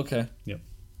hyenas. Oh, okay. Yep.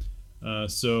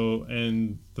 So,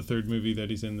 and the 3rd movie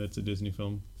that he's in that's a Disney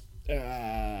film?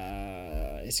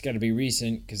 It's got to be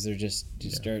recent because they're just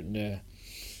starting to...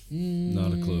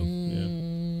 Not a clue.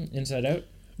 Yeah. Inside Out?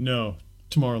 No.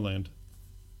 Tomorrowland.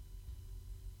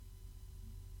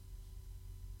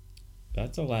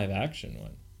 That's a live action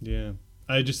one. Yeah.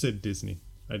 I just said Disney.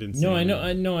 I didn't say... No,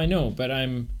 I know, but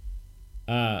I'm...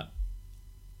 yeah,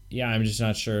 I'm just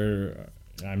not sure.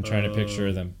 I'm trying to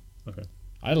picture them. Okay.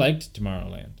 I liked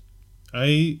Tomorrowland.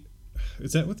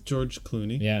 Is that with George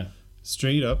Clooney? Yeah.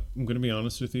 Straight up, I'm going to be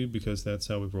honest with you because that's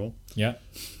how we roll. Yeah.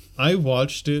 I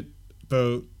watched it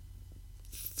about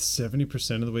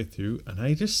 70% of the way through, and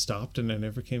I just stopped and I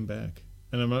never came back.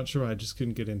 And I'm not sure why, I just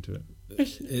couldn't get into it.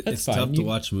 It's tough to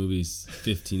watch movies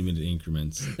 15-minute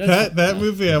increments. That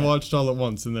movie I watched all at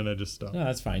once, and then I just stopped. No,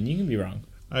 that's fine. You can be wrong.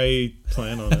 I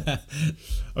plan on it.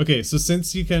 Okay, so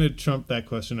since you kind of trumped that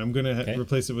question, I'm going to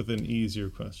replace it with an easier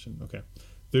question. Okay.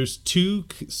 There's 2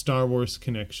 Star Wars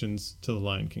connections to The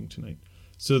Lion King tonight.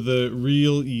 So the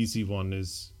real easy one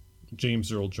is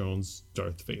James Earl Jones,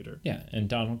 Darth Vader. Yeah, and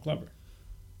Donald Glover.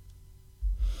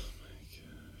 Oh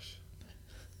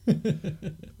my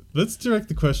gosh. Let's direct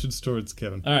the questions towards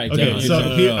Kevin. All right, okay. Kevin, So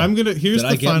here's Did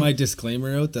I get my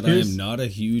disclaimer out that I am not a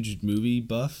huge movie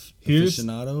buff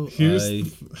aficionado?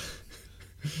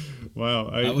 Wow,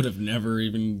 I would have never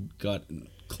even gotten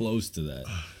close to that.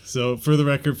 So, for the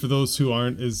record, for those who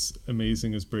aren't as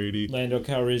amazing as Brady, Lando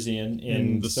Calrissian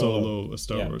in the Solo, a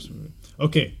Star Wars movie.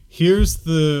 Okay, here's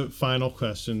the final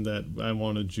question that I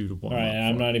wanted you to warm up. All right,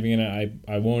 I'm not even gonna.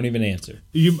 I won't even answer.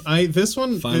 This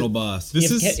one final boss.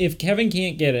 If Kevin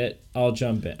can't get it, I'll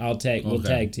jump in. We'll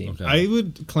tag team. Okay. I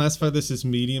would classify this as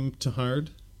medium to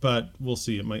hard, but we'll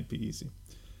see. It might be easy.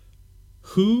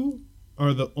 Who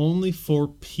are the only 4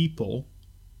 people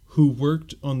who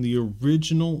worked on the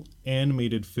original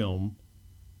animated film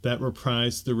that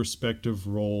reprised their respective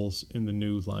roles in the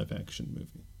new live-action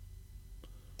movie?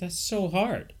 That's so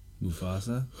hard.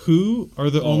 Mufasa? Who are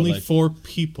the only 4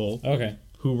 people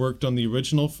who worked on the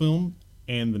original film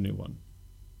and the new one?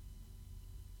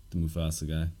 The Mufasa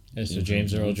guy. Yeah, so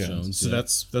James Earl Jones. So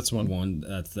that's one.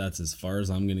 That's as far as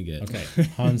I'm gonna get. Okay.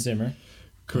 Hans Zimmer.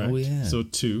 Correct. Oh, yeah. So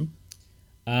 2.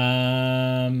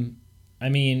 I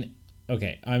mean,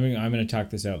 okay. I'm gonna talk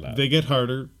this out loud. They get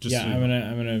harder. I'm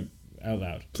gonna out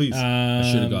loud. Please. I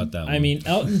should have got that one. I mean,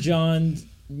 Elton John's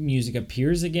music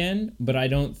appears again, but I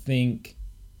don't think,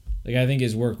 I think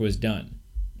his work was done.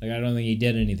 I don't think he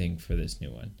did anything for this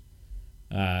new one.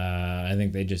 I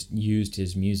think they just used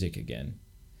his music again.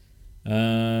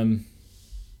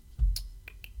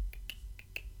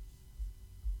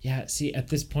 Yeah, see, at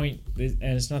this point, and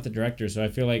it's not the director, so I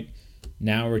feel like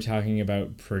now we're talking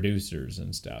about producers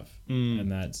and stuff.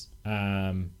 And that's,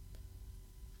 I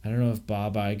don't know if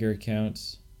Bob Iger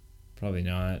counts. Probably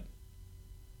not.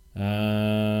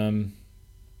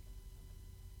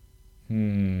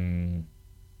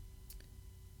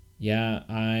 Yeah,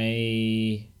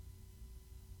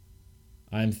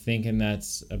 I'm thinking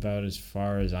that's about as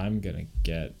far as I'm gonna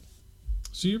get.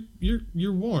 So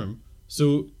you're warm.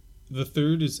 So the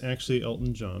third is actually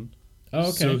Elton John. Oh,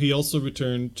 okay. So he also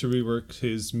returned to rework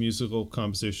his musical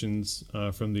compositions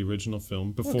from the original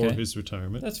film before his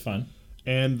retirement. That's fun.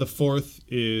 And the fourth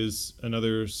is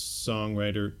another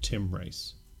songwriter, Tim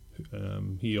Rice.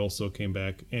 He also came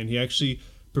back, and he actually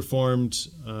performed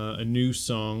a new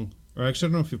song, or actually I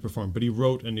don't know if he performed, but he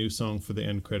wrote a new song for the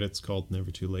end credits called Never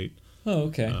Too Late. Oh,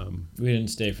 okay. We didn't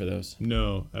stay for those.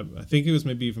 No, I think it was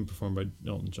maybe even performed by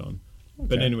Elton John. Okay.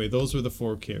 But anyway, those were the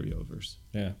 4 carryovers.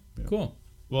 Yeah. Cool.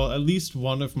 Well, at least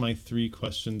one of my 3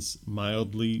 questions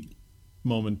momentarily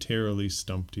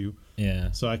stumped you.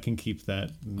 Yeah. So I can keep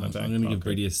that in my back I'm going to pocket. give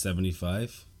Brady a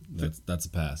 75. That's a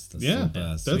pass. That's a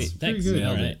pass. That's pretty good.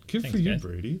 All right. Good Thanks, for you, guys.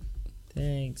 Brady.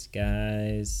 Thanks,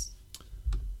 guys.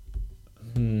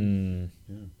 Yeah.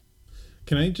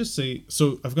 Can I just say,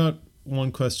 so I've got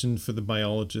one question for the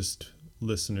biologist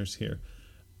listeners here.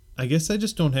 I guess I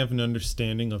just don't have an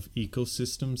understanding of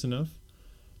ecosystems enough.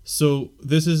 So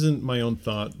this isn't my own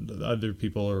thought. Other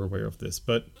people are aware of this.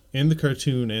 But in the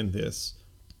cartoon and this,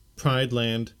 Pride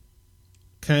Land,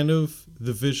 kind of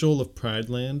the visual of Pride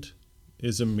Land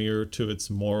is a mirror to its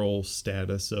moral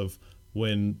status of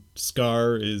when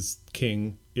Scar is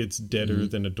king, it's deader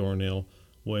than a doornail.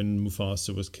 When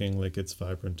Mufasa was king, like it's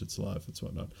vibrant, it's alive, it's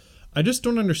whatnot. I just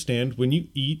don't understand when you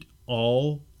eat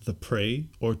all the prey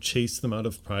or chase them out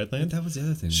of Pride Land. That was the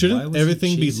other thing. Shouldn't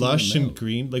everything be lush and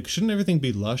green? Like, shouldn't everything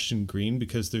be lush and green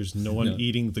because there's no one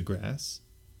eating the grass?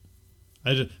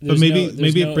 But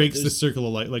maybe it breaks the circle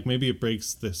of life. Like maybe it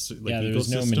breaks this. Like, there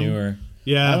was no ecosystem. manure.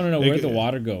 Yeah, I don't know where'd the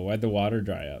water go. Why'd the water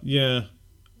dry up? Yeah,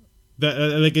 that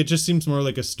like it just seems more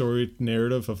like a story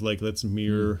narrative of like let's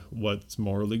mirror what's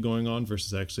morally going on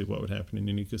versus actually what would happen in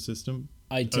an ecosystem.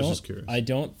 I was just curious. I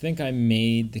don't think I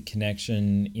made the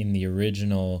connection in the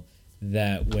original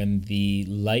that when the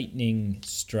lightning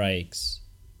strikes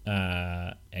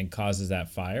and causes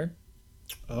that fire,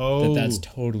 that's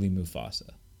totally Mufasa.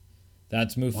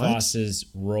 That's Mufasa's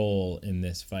role in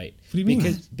this fight. What do you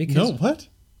mean? Because what?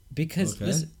 Because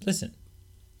listen,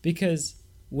 because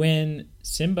when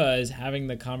Simba is having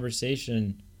the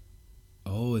conversation,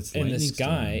 it's in the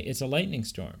sky, it's a lightning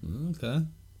storm.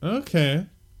 Okay.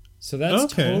 So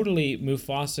that's totally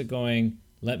Mufasa going,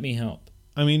 "Let me help."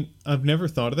 I mean, I've never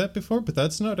thought of that before, but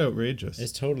that's not outrageous.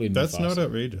 It's totally Mufasa. That's not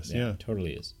outrageous. Yeah,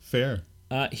 totally is. Fair.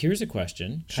 Here's a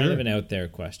question, kind of an out there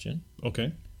question.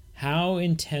 Okay. How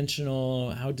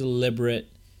intentional, how deliberate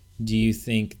do you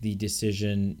think the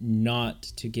decision not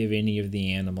to give any of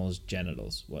the animals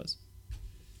genitals was?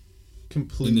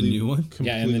 Completely. In the new one?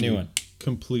 In the new one.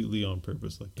 Completely on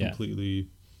purpose. Like, completely.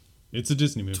 It's a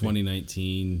Disney movie.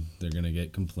 2019, they're going to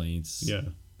get complaints. Yeah.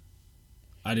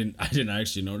 I didn't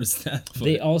actually notice that.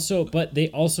 But they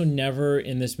also never,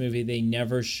 in this movie, they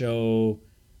never show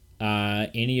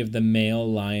any of the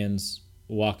male lions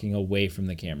walking away from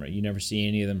the camera. You never see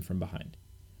any of them from behind.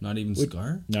 Not even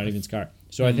Scar? Not even Scar.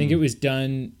 So I think it was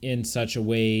done in such a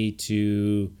way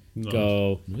to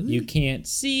go, really? You can't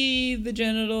see the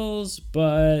genitals,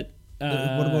 but...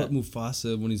 what about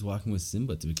Mufasa when he's walking with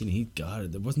Simba at the beginning? He got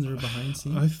it. Wasn't there a behind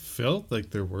scene? I felt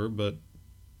like there were, but...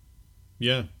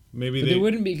 Yeah, maybe there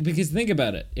wouldn't be, because think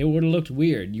about it. It would have looked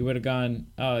weird. You would have gone,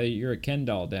 oh, you're a Ken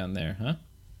doll down there, huh?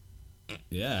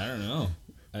 Yeah, I don't know.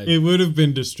 It would have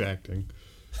been distracting.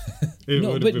 It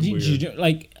would have been weird.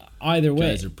 Like, either way.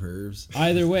 Guys are pervs.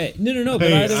 Either way. No,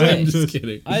 but either way. I'm just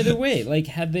kidding. Either way, like,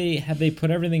 had they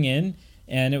put everything in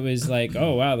and it was like,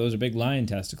 oh, wow, those are big lion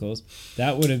testicles,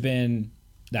 would have been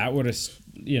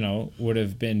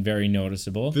very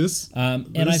noticeable.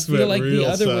 And I feel like the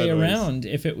other way around,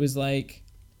 if it was like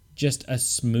just a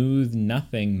smooth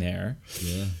nothing there,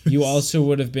 you also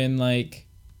would have been like,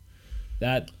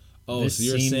 that. Oh, so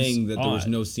you're saying that there was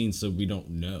no scene, so we don't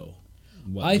know.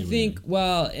 I think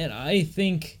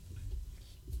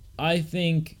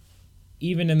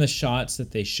even in the shots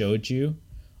that they showed you,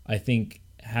 I think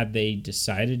had they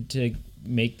decided to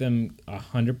make them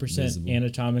 100%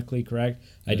 anatomically correct,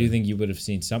 I do think you would have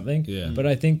seen something. Yeah. But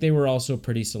I think they were also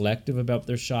pretty selective about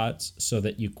their shots so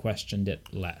that you questioned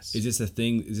it less. Is this a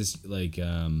thing? Is this like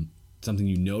something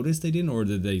you noticed they didn't, or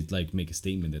did they like make a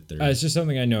statement that they're? It's just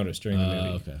something I noticed during the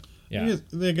movie. Okay. Yeah.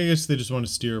 I guess they just want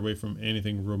to steer away from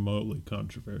anything remotely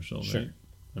controversial. Sure. Right?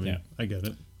 I mean, I get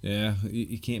it. Yeah,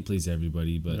 you can't please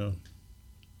everybody, but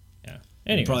yeah.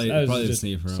 Anyways, probably just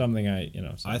the something I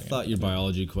thought your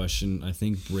biology question. I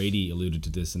think Brady alluded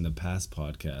to this in the past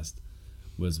podcast.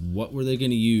 was what were they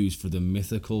going to use for the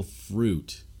mythical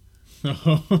fruit?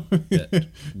 That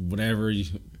whatever you,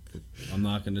 I'm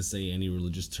not going to say any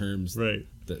religious terms right.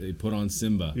 that they put on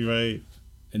Simba. Right.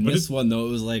 And this one though,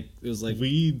 it was like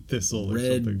weed thistle red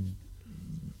or something.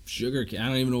 Sugar cane. I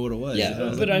don't even know what it was. Yeah,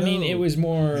 was but like, I mean, it was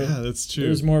more. Yeah, that's true. It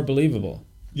was more believable.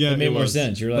 Yeah, it made more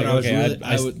sense. You're like, okay,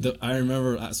 I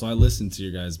remember. So I listened to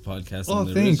your guys' podcast. Oh, on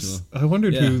the thanks. Original. I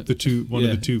wondered who one of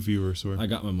the two viewers were. I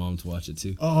got my mom to watch it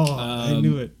too. Oh, I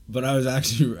knew it. But I was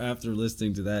actually after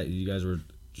listening to that, you guys were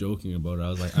joking about it. I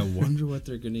was like, I wonder what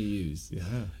they're gonna use. Yeah.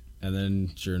 And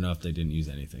then, sure enough, they didn't use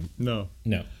anything. No.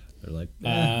 They're like,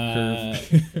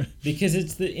 curve. Because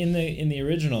it's in the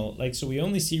original, like, so we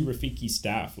only see Rafiki's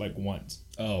staff like once.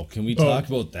 Oh, can we talk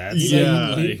about that?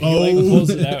 Yeah. He pulls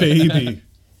it out. Baby.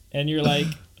 And you're like,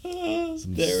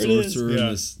 there it is.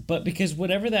 Yeah. But because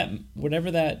whatever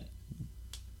that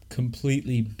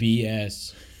completely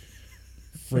BS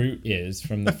fruit is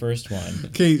from the first one,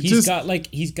 okay, he's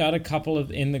got a couple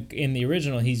of in the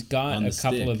original. He's got a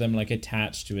couple stick. of them like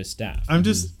attached to his staff. I'm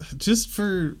just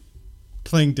for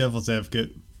playing devil's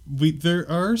advocate. There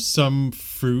are some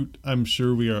fruit I'm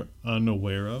sure we are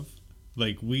unaware of.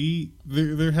 Like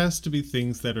there has to be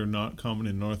things that are not common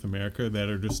in North America that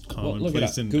are just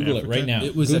commonplace in Google Africa. it right now.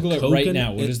 Google it right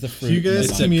now. What is the fruit? You guys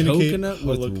It's communicate. a coconut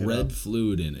with red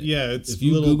fluid in it. Yeah, it's if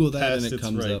you little Google that and past it its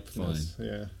comes up ripeness. fine.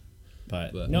 Yeah.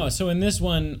 But no, so in this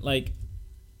one, like,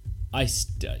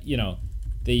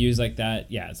 they use like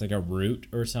that. Yeah, it's like a root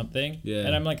or something. Yeah.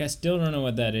 And I'm like, I still don't know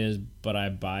what that is, but I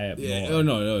buy it Yeah. more. Oh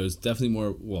no, it's definitely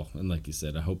more. Well, and like you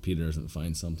said, I hope Peter doesn't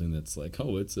find something that's like,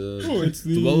 it's the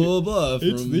blah blah blah.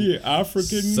 It's the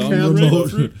African some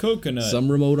remote fruit coconut.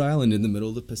 Some remote island in the middle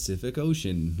of the Pacific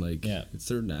Ocean. Like, it's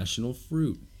their national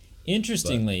fruit.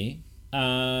 Interestingly,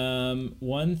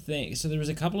 one thing. So there was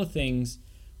a couple of things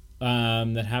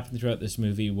that happened throughout this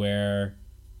movie where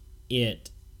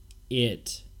it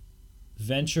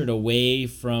ventured away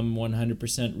from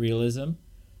 100% realism,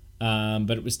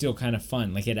 but it was still kind of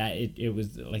fun. Like it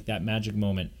was like that magic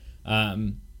moment.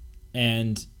 And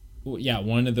yeah,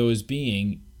 one of those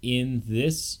being in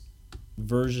this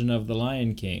version of The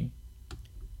Lion King,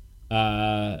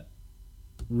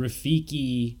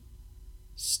 Rafiki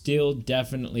still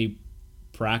definitely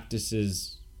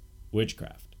practices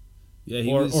witchcraft.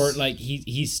 Yeah, or like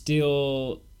he's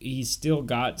still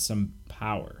got some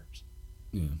powers.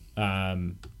 Yeah.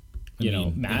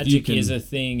 Magic is a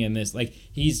thing in this. Like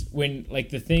he's when like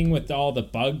the thing with all the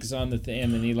bugs on the thing,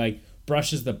 and then he like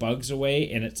brushes the bugs away,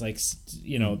 and it's like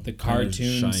the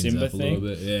cartoon Simba thing.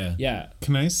 Yeah.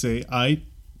 Can I say I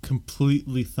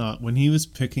completely thought when he was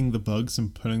picking the bugs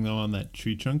and putting them on that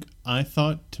tree trunk, I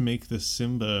thought to make the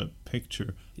Simba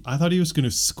picture, I thought he was going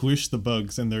to squish the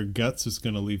bugs and their guts was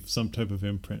going to leave some type of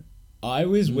imprint. I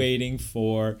was waiting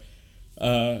for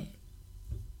oh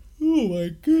my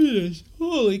goodness.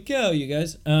 Holy cow, you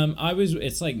guys.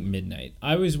 It's like midnight.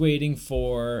 I was waiting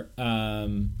for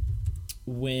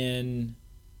when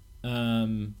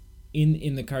in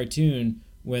the cartoon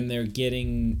when they're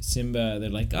getting Simba,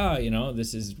 they're like,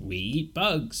 this is, we eat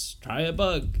bugs. Try a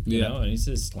bug. You know, and he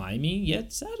says slimy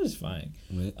yet satisfying.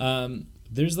 Right.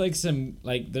 There's like some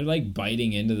they're like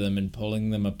biting into them and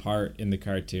pulling them apart in the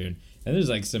cartoon. And there's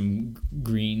like some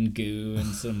green goo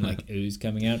and some like ooze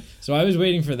coming out. So I was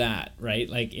waiting for that, right?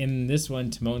 Like in this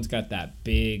one, Timon's got that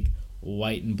big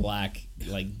white and black,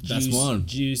 like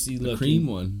juicy looking cream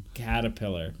one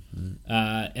caterpillar.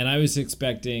 And I was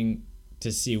expecting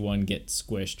to see one get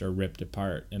squished or ripped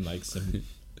apart and like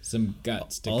some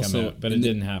guts to come out, but it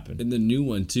didn't happen. In the new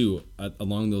one too,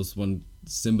 along those when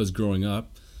Simba's growing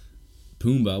up,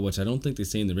 Pumbaa, which I don't think they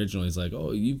say in the original, he's like,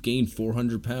 "Oh, you've gained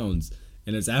 400 pounds."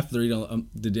 And it's after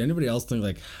did anybody else think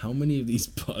like how many of these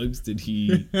bugs did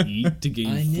he eat to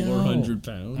gain 400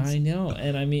 pounds? I know,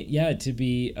 and I mean, to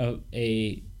be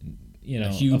a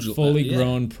huge, fully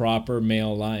grown proper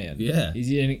male lion. Yeah,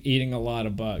 he's eating a lot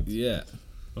of bugs. Yeah.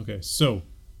 Okay, so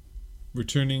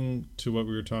returning to what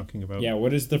we were talking about. Yeah,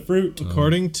 what is the fruit?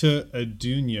 According to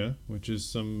Adunia, which is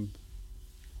some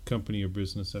company or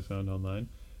business I found online,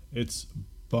 it's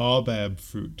baobab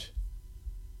fruit.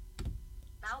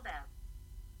 Baobab.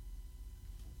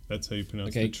 That's how you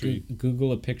pronounce the tree.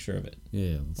 Google a picture of it.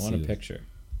 Yeah, I want a picture.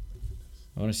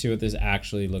 I want to see what this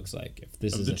actually looks like. If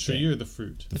this is the tree or the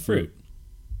fruit? The fruit.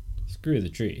 Screw the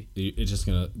tree.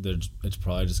 It's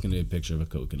probably just gonna be a picture of a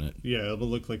coconut. Yeah, it'll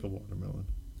look like a watermelon.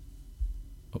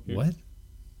 What?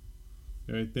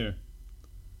 Right there.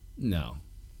 No,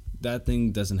 that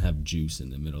thing doesn't have juice in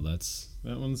the middle. That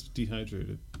one's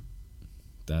dehydrated.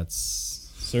 That's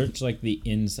Search like the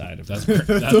inside of that.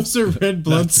 Those are red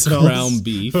blood that's cells. ground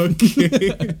beef. Okay,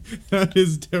 that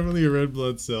is definitely a red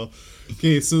blood cell.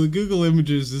 Okay, so the Google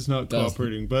Images is not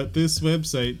cooperating, but this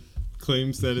website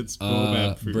claims that it's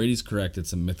bad fruit. Brady's correct.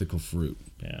 It's a mythical fruit.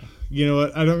 Yeah. You know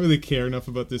what? I don't really care enough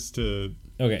about this to.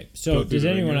 Okay, so Go through does the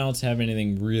anyone ringer. else have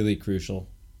anything really crucial?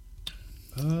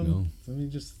 No. Let me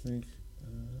just think.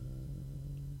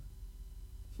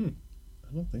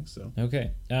 I don't think so.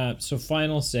 Okay, so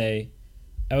final say,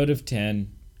 out of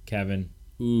 10, Kevin.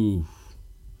 Ooh.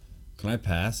 Can I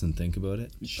pass and think about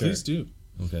it? Sure. Please do.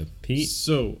 Okay. Pete?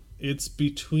 So it's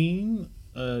between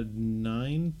a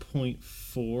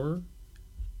 9.4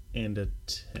 and a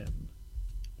 10.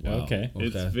 Wow. Okay.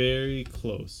 It's very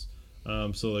close.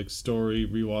 So like story,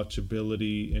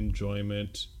 rewatchability,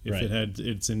 enjoyment. If Right. it had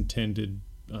its intended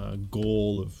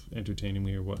goal of entertaining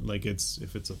me or what, like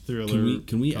if it's a thriller.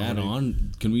 Can we add comedy.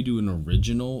 on? Can we do an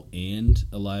original and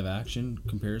a live action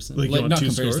comparison? Like, you want not 2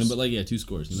 comparison, scores? but like 2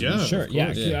 scores. You know? Yeah. Sure. of Yeah.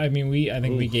 course. Yeah. I mean, I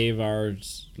think we Oof. gave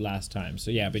ours last time. So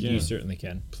yeah, but Yeah. you certainly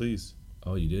can. Please.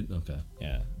 Oh, you did? Okay.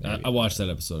 Yeah. I watched that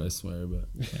episode. I swear, but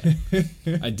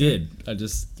I did. I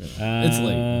just it's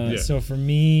late. Yeah. So for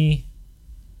me,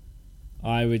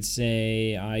 I would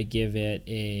say I give it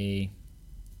a.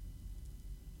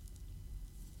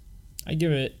 I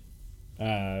give it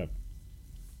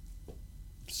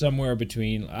somewhere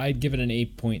between. I'd give it an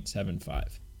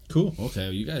 8.75. Cool.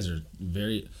 Okay, you guys are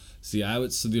very. See, I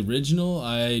would. So the original,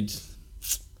 I'd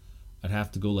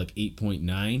have to go like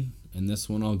 8.9, and this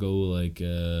one I'll go like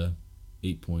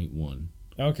 8.1.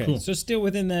 Okay, Cool. so still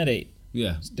within that 8.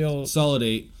 Yeah, Still solid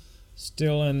 8.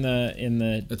 Still in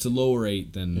the It's a lower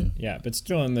 8 than. yeah, but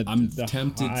still in the I'm the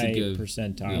tempted high to give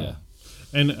percentile. Yeah.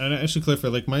 And I should clarify,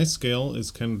 like my scale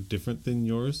is kind of different than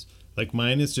yours. Like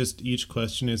mine is just each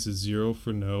question is a 0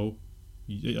 for no,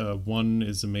 1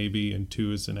 is a maybe, and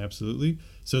 2 is an absolutely.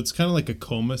 So it's kind of like a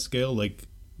coma scale. Like,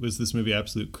 was this movie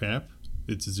absolute crap?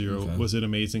 It's a 0. Okay. Was it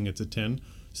amazing? It's a 10.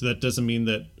 So that doesn't mean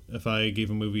that if I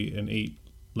gave a movie an 8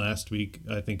 last week,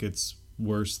 I think it's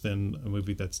worse than a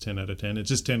movie that's 10 out of 10. It's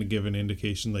just trying to give an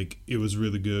indication like it was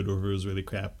really good or it was really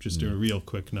crap. Just a real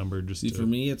quick number. Just See, for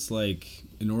me, it's like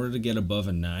in order to get above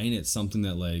a 9, it's something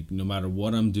that like no matter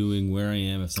what I'm doing, where I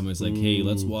am, if somebody's like, "Hey,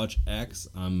 let's watch X,"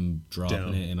 I'm dropping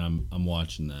Down. it and I'm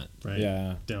watching that. right.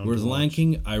 Yeah. Down Whereas to Lion watch.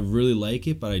 King, I really like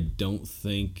it, but I don't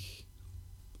think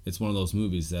it's one of those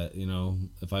movies that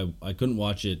if I couldn't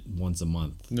watch it once a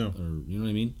month. No. Or you know what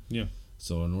I mean? Yeah.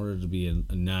 So in order to be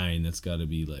a 9, that's got to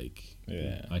be like,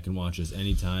 Yeah. I can watch this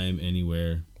anytime,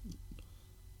 anywhere.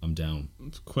 I'm down.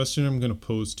 The question I'm going to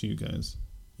pose to you guys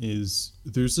is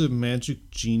there's a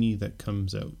magic genie that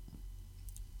comes out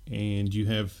and you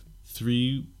have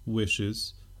 3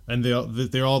 wishes and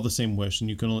they're all the same wish and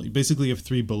you can only basically have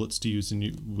 3 bullets to use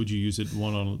and would you use it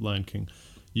one on Lion King?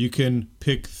 You can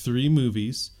pick 3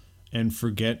 movies and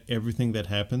forget everything that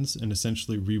happens and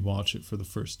essentially rewatch it for the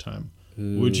first time.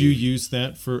 Would you use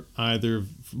that for either,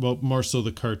 well, more so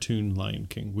the cartoon Lion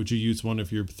King? Would you use one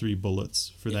of your 3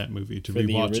 bullets for that movie to For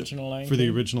the rewatch original Lion for the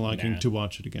King? original Lion King Nah. to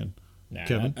watch it again? Nah,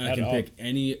 Kevin? And I at can all. pick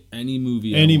any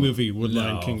movie. Any I want. movie with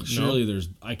Lion King, no? Surely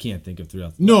I can't think of 3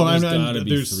 off. No, there's I'm- gotta be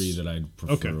there's- 3 that I'd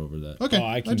prefer Okay. over that. Okay, Oh,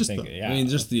 I can just think. thought- Yeah. I mean,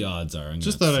 just the odds are. I'm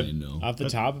Just gonna thought say I'd- no. Off the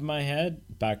top of my head,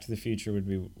 Back to the Future would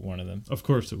be one of them. Of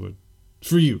course it would.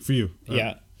 For you.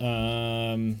 Yeah.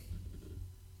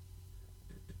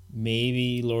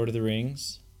 Maybe Lord of the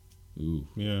Rings. Ooh,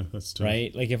 Yeah, that's tough.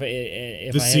 Right? Like if The I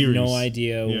had no series.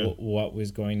 idea Yeah. what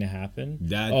was going to happen.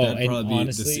 that'd and probably be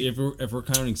honestly, if we're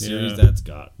counting series, Yeah. that's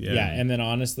got. yeah, and then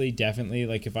honestly, definitely,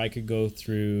 like if I could go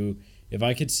through, if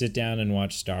I could sit down and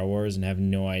watch Star Wars and have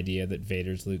no idea that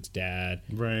Vader's Luke's dad,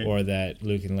 Right. or that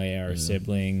Luke and Leia are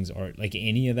siblings, or like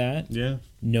any of that, Yeah.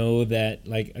 know that,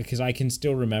 like, because I can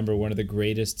still remember one of the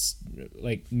greatest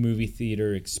like movie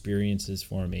theater experiences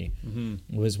for me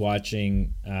was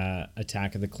watching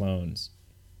Attack of the Clones.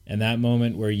 And that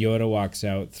moment where Yoda walks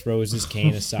out, throws his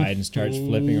cane aside, and starts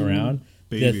flipping around,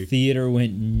 baby. the theater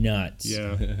went nuts.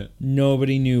 Yeah.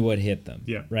 Nobody knew what hit them.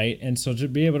 Yeah. Right? And so to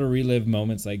be able to relive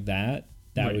moments like that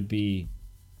Right. would be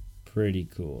pretty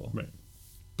cool. Right.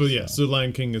 But yeah, so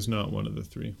Lion King is not one of the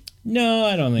 3. No,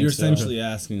 I don't think You're so. essentially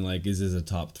asking like, is this a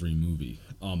top 3 movie?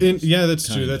 Almost. Yeah, that's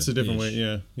true. Kinda That's a different way.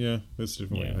 ish. Yeah. That's a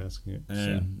different way Yeah. of asking it.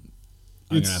 And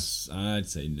It's- I'd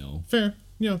say no. Fair.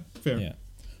 Yeah, fair. Yeah.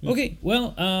 Okay,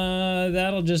 well,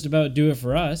 that'll just about do it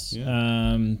for us.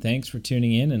 Yeah. Thanks for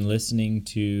tuning in and listening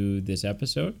to this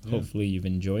episode. Hopefully you've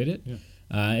enjoyed it.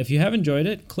 Yeah. If you have enjoyed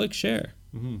it, click share.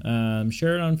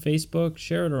 Share it on Facebook.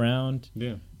 Share it around.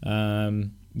 Yeah.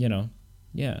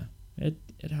 Yeah,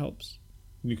 it helps.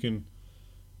 You can.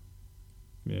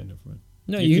 Yeah, never mind.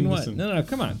 No, You you can can what? listen. No,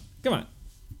 come on.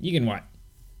 You can what?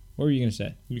 What were you gonna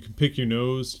say? You can pick your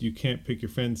nose. You can't pick your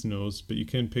friend's nose, but you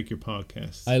can pick your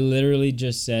podcast. I literally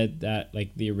just said that,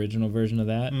 like the original version of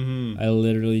that. Mm-hmm. I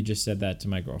literally just said that to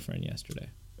my girlfriend yesterday.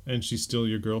 And she's still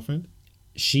your girlfriend?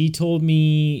 She told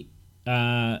me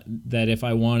that if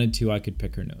I wanted to, I could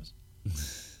pick her nose.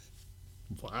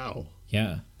 Wow.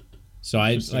 Yeah. So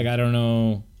I Interesting. don't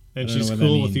know. And I don't she's know what that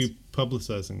cool with means. you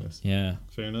publicizing this. Yeah.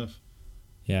 Fair enough.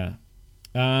 Yeah.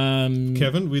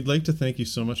 Kevin, we'd like to thank you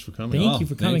so much for coming. Thank you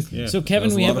for coming. thanks. Yeah. So Kevin,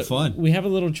 That was we a have lot of fun. we have a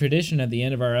little tradition at the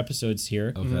end of our episodes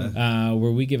here, Okay.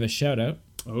 where we give a shout out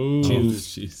Oh, to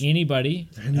jeez. anybody.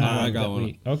 I got that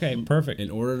one. Okay, perfect. In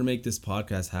order to make this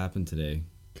podcast happen today,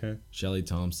 okay. Shelly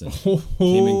Thompson Oh,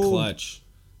 came in clutch,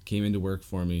 came into work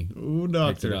for me, Oh, picked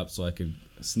doctor. it up so I could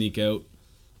sneak out,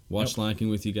 watch Lion King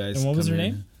with you guys. And what was come her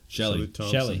in. name? Shelly.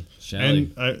 Thompson.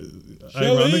 Shelley. And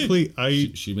ironically,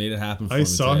 She made it happen for I me.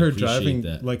 saw so her appreciate driving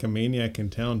that. like a maniac in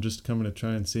town, just coming to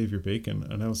try and save your bacon,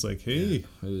 and I was like, "Hey,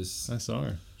 It was. I saw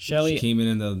her." Shelley. She came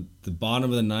in the bottom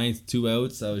of the ninth, 2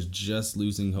 outs. I was just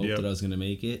losing hope Yep. that I was going to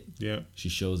make it. Yeah, She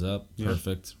shows up, Yeah.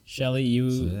 perfect. Shelley,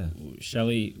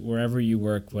 Shelley, wherever you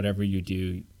work, whatever you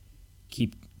do,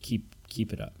 keep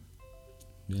it up.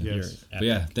 Yeah. Yes. But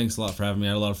yeah, thanks a lot for having me.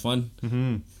 I had a lot of fun.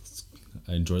 Mm-hmm.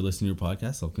 I enjoy listening to your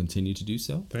podcast. I'll continue to do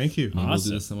so. Thank you. Maybe we'll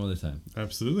Awesome. do this some other time.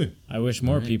 Absolutely. I wish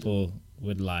more Alright. people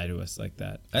would lie to us like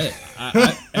that.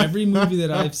 Every movie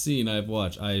that I've seen, I've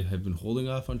watched. I have been holding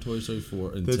off on Toy Story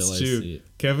 4 until That's I true. see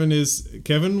it.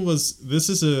 Kevin was. This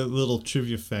is a little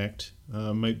trivia fact.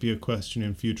 Might be a question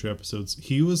in future episodes.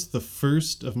 He was the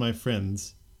first of my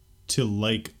friends to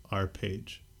like our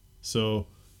page. So,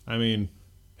 I mean,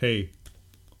 hey,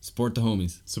 Support the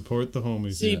homies. support the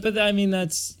homies. See, but I mean,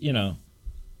 that's,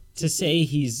 to say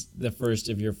he's the first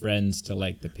of your friends to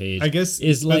like the page. I guess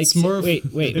is like that's more of wait,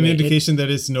 an indication that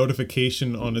his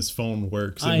notification on his phone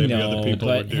works, and I maybe know, other people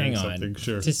but were doing hang something. on.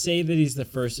 Sure. To say that he's the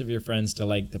first of your friends to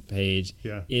like the page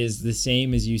Yeah. is the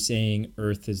same as you saying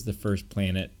Earth is the first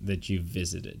planet that you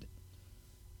visited.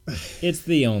 It's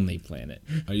the only planet.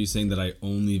 Are you saying that I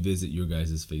only visit your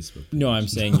guys' Facebook? No, I'm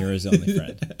saying you're his only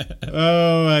friend.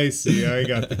 Oh, I see. I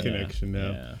got the connection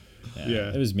now.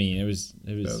 Yeah. It was mean. It was,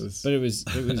 but it was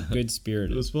good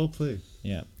spirited. It was well played.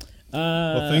 Yeah.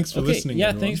 Well, thanks for listening, Yeah,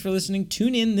 everyone. thanks for listening.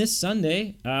 Tune in this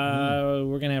Sunday.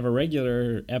 We're gonna have a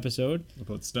regular episode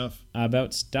About stuff.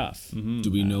 about stuff.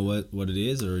 Do we know what it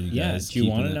is, or are you Yeah, guys do you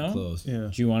keeping wanna it know? close? Yeah.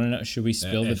 Do you want to know? Should we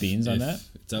spill the beans on that?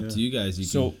 It's up to you guys. You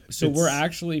So can, we're It's-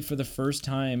 actually, for the first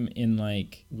time in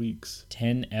like Weeks.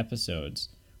 10 episodes,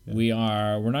 we're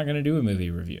not gonna do a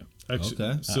movie review. Actually,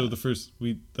 Okay. so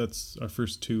that's our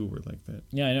first 2 were like that.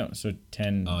 Yeah, I know. So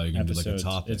 10 Oh, you're gonna do, like, a episodes.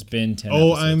 topic. It's been 10. Oh,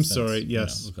 episodes I'm since, sorry. you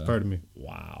Yes, Okay. pardon me.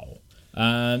 Wow.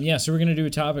 Yeah, so we're going to do a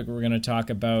topic. We're going to talk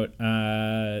about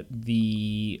we're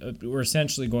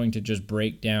essentially going to just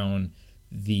break down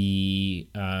the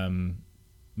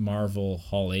Marvel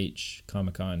Hall H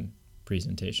Comic-Con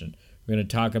presentation. We're going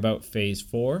to talk about Phase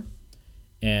 4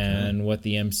 and what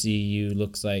the MCU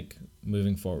looks like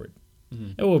moving forward.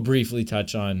 And we'll briefly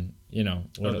touch on, what Other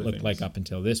it looked things. like up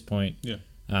until this point. Yeah.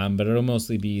 But it'll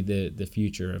mostly be the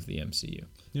future of the MCU.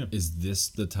 is this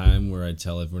the time where I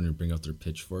tell everyone to bring out their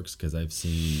pitchforks because I've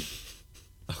seen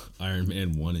Iron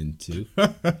Man 1 and 2,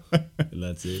 and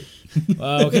that's it.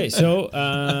 Okay, so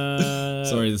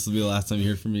Sorry, this will be the last time you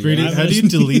hear from me. Brady, guys. how do you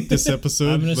delete this I'm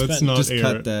episode? gonna Let's spend- not Just air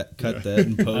cut it. that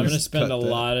in post. I'm gonna spend cut a that.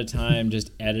 lot of time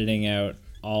just editing out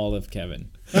all of Kevin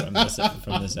from this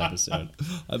episode.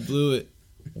 I blew it.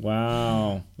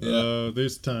 Wow,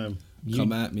 There's time.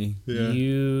 Come at me. Yeah.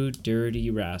 you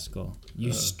dirty rascal,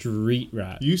 you street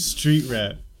rat. You street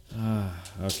rat.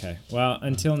 Okay, well,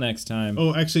 until next time.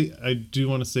 Oh, actually, I do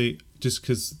want to say, just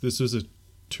because this was a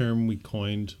term we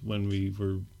coined when we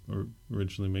were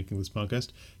originally making this podcast,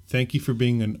 thank you for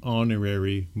being an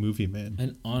honorary movie man.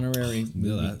 An honorary Feel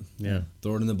movie. that. Yeah.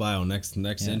 Throw it in the bio. Next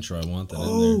intro. I want that in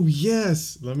Oh, there.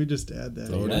 yes. Let me just add that.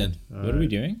 Throw it in. in. What are we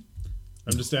doing?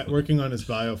 I'm just working on his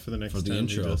bio for the next For the time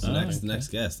he intro. does The something. next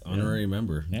guest. Honorary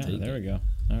member. Yeah, Take there it. we go.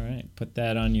 All right, put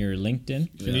that on your LinkedIn,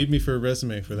 If you need me for a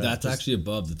resume for that, That's just- actually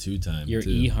above the 2-time. your too.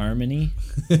 eHarmony.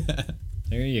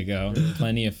 There you go.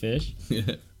 Plenty of fish.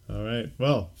 All right.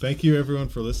 Well, thank you everyone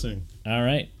for listening. All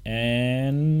right,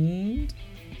 and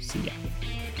see ya.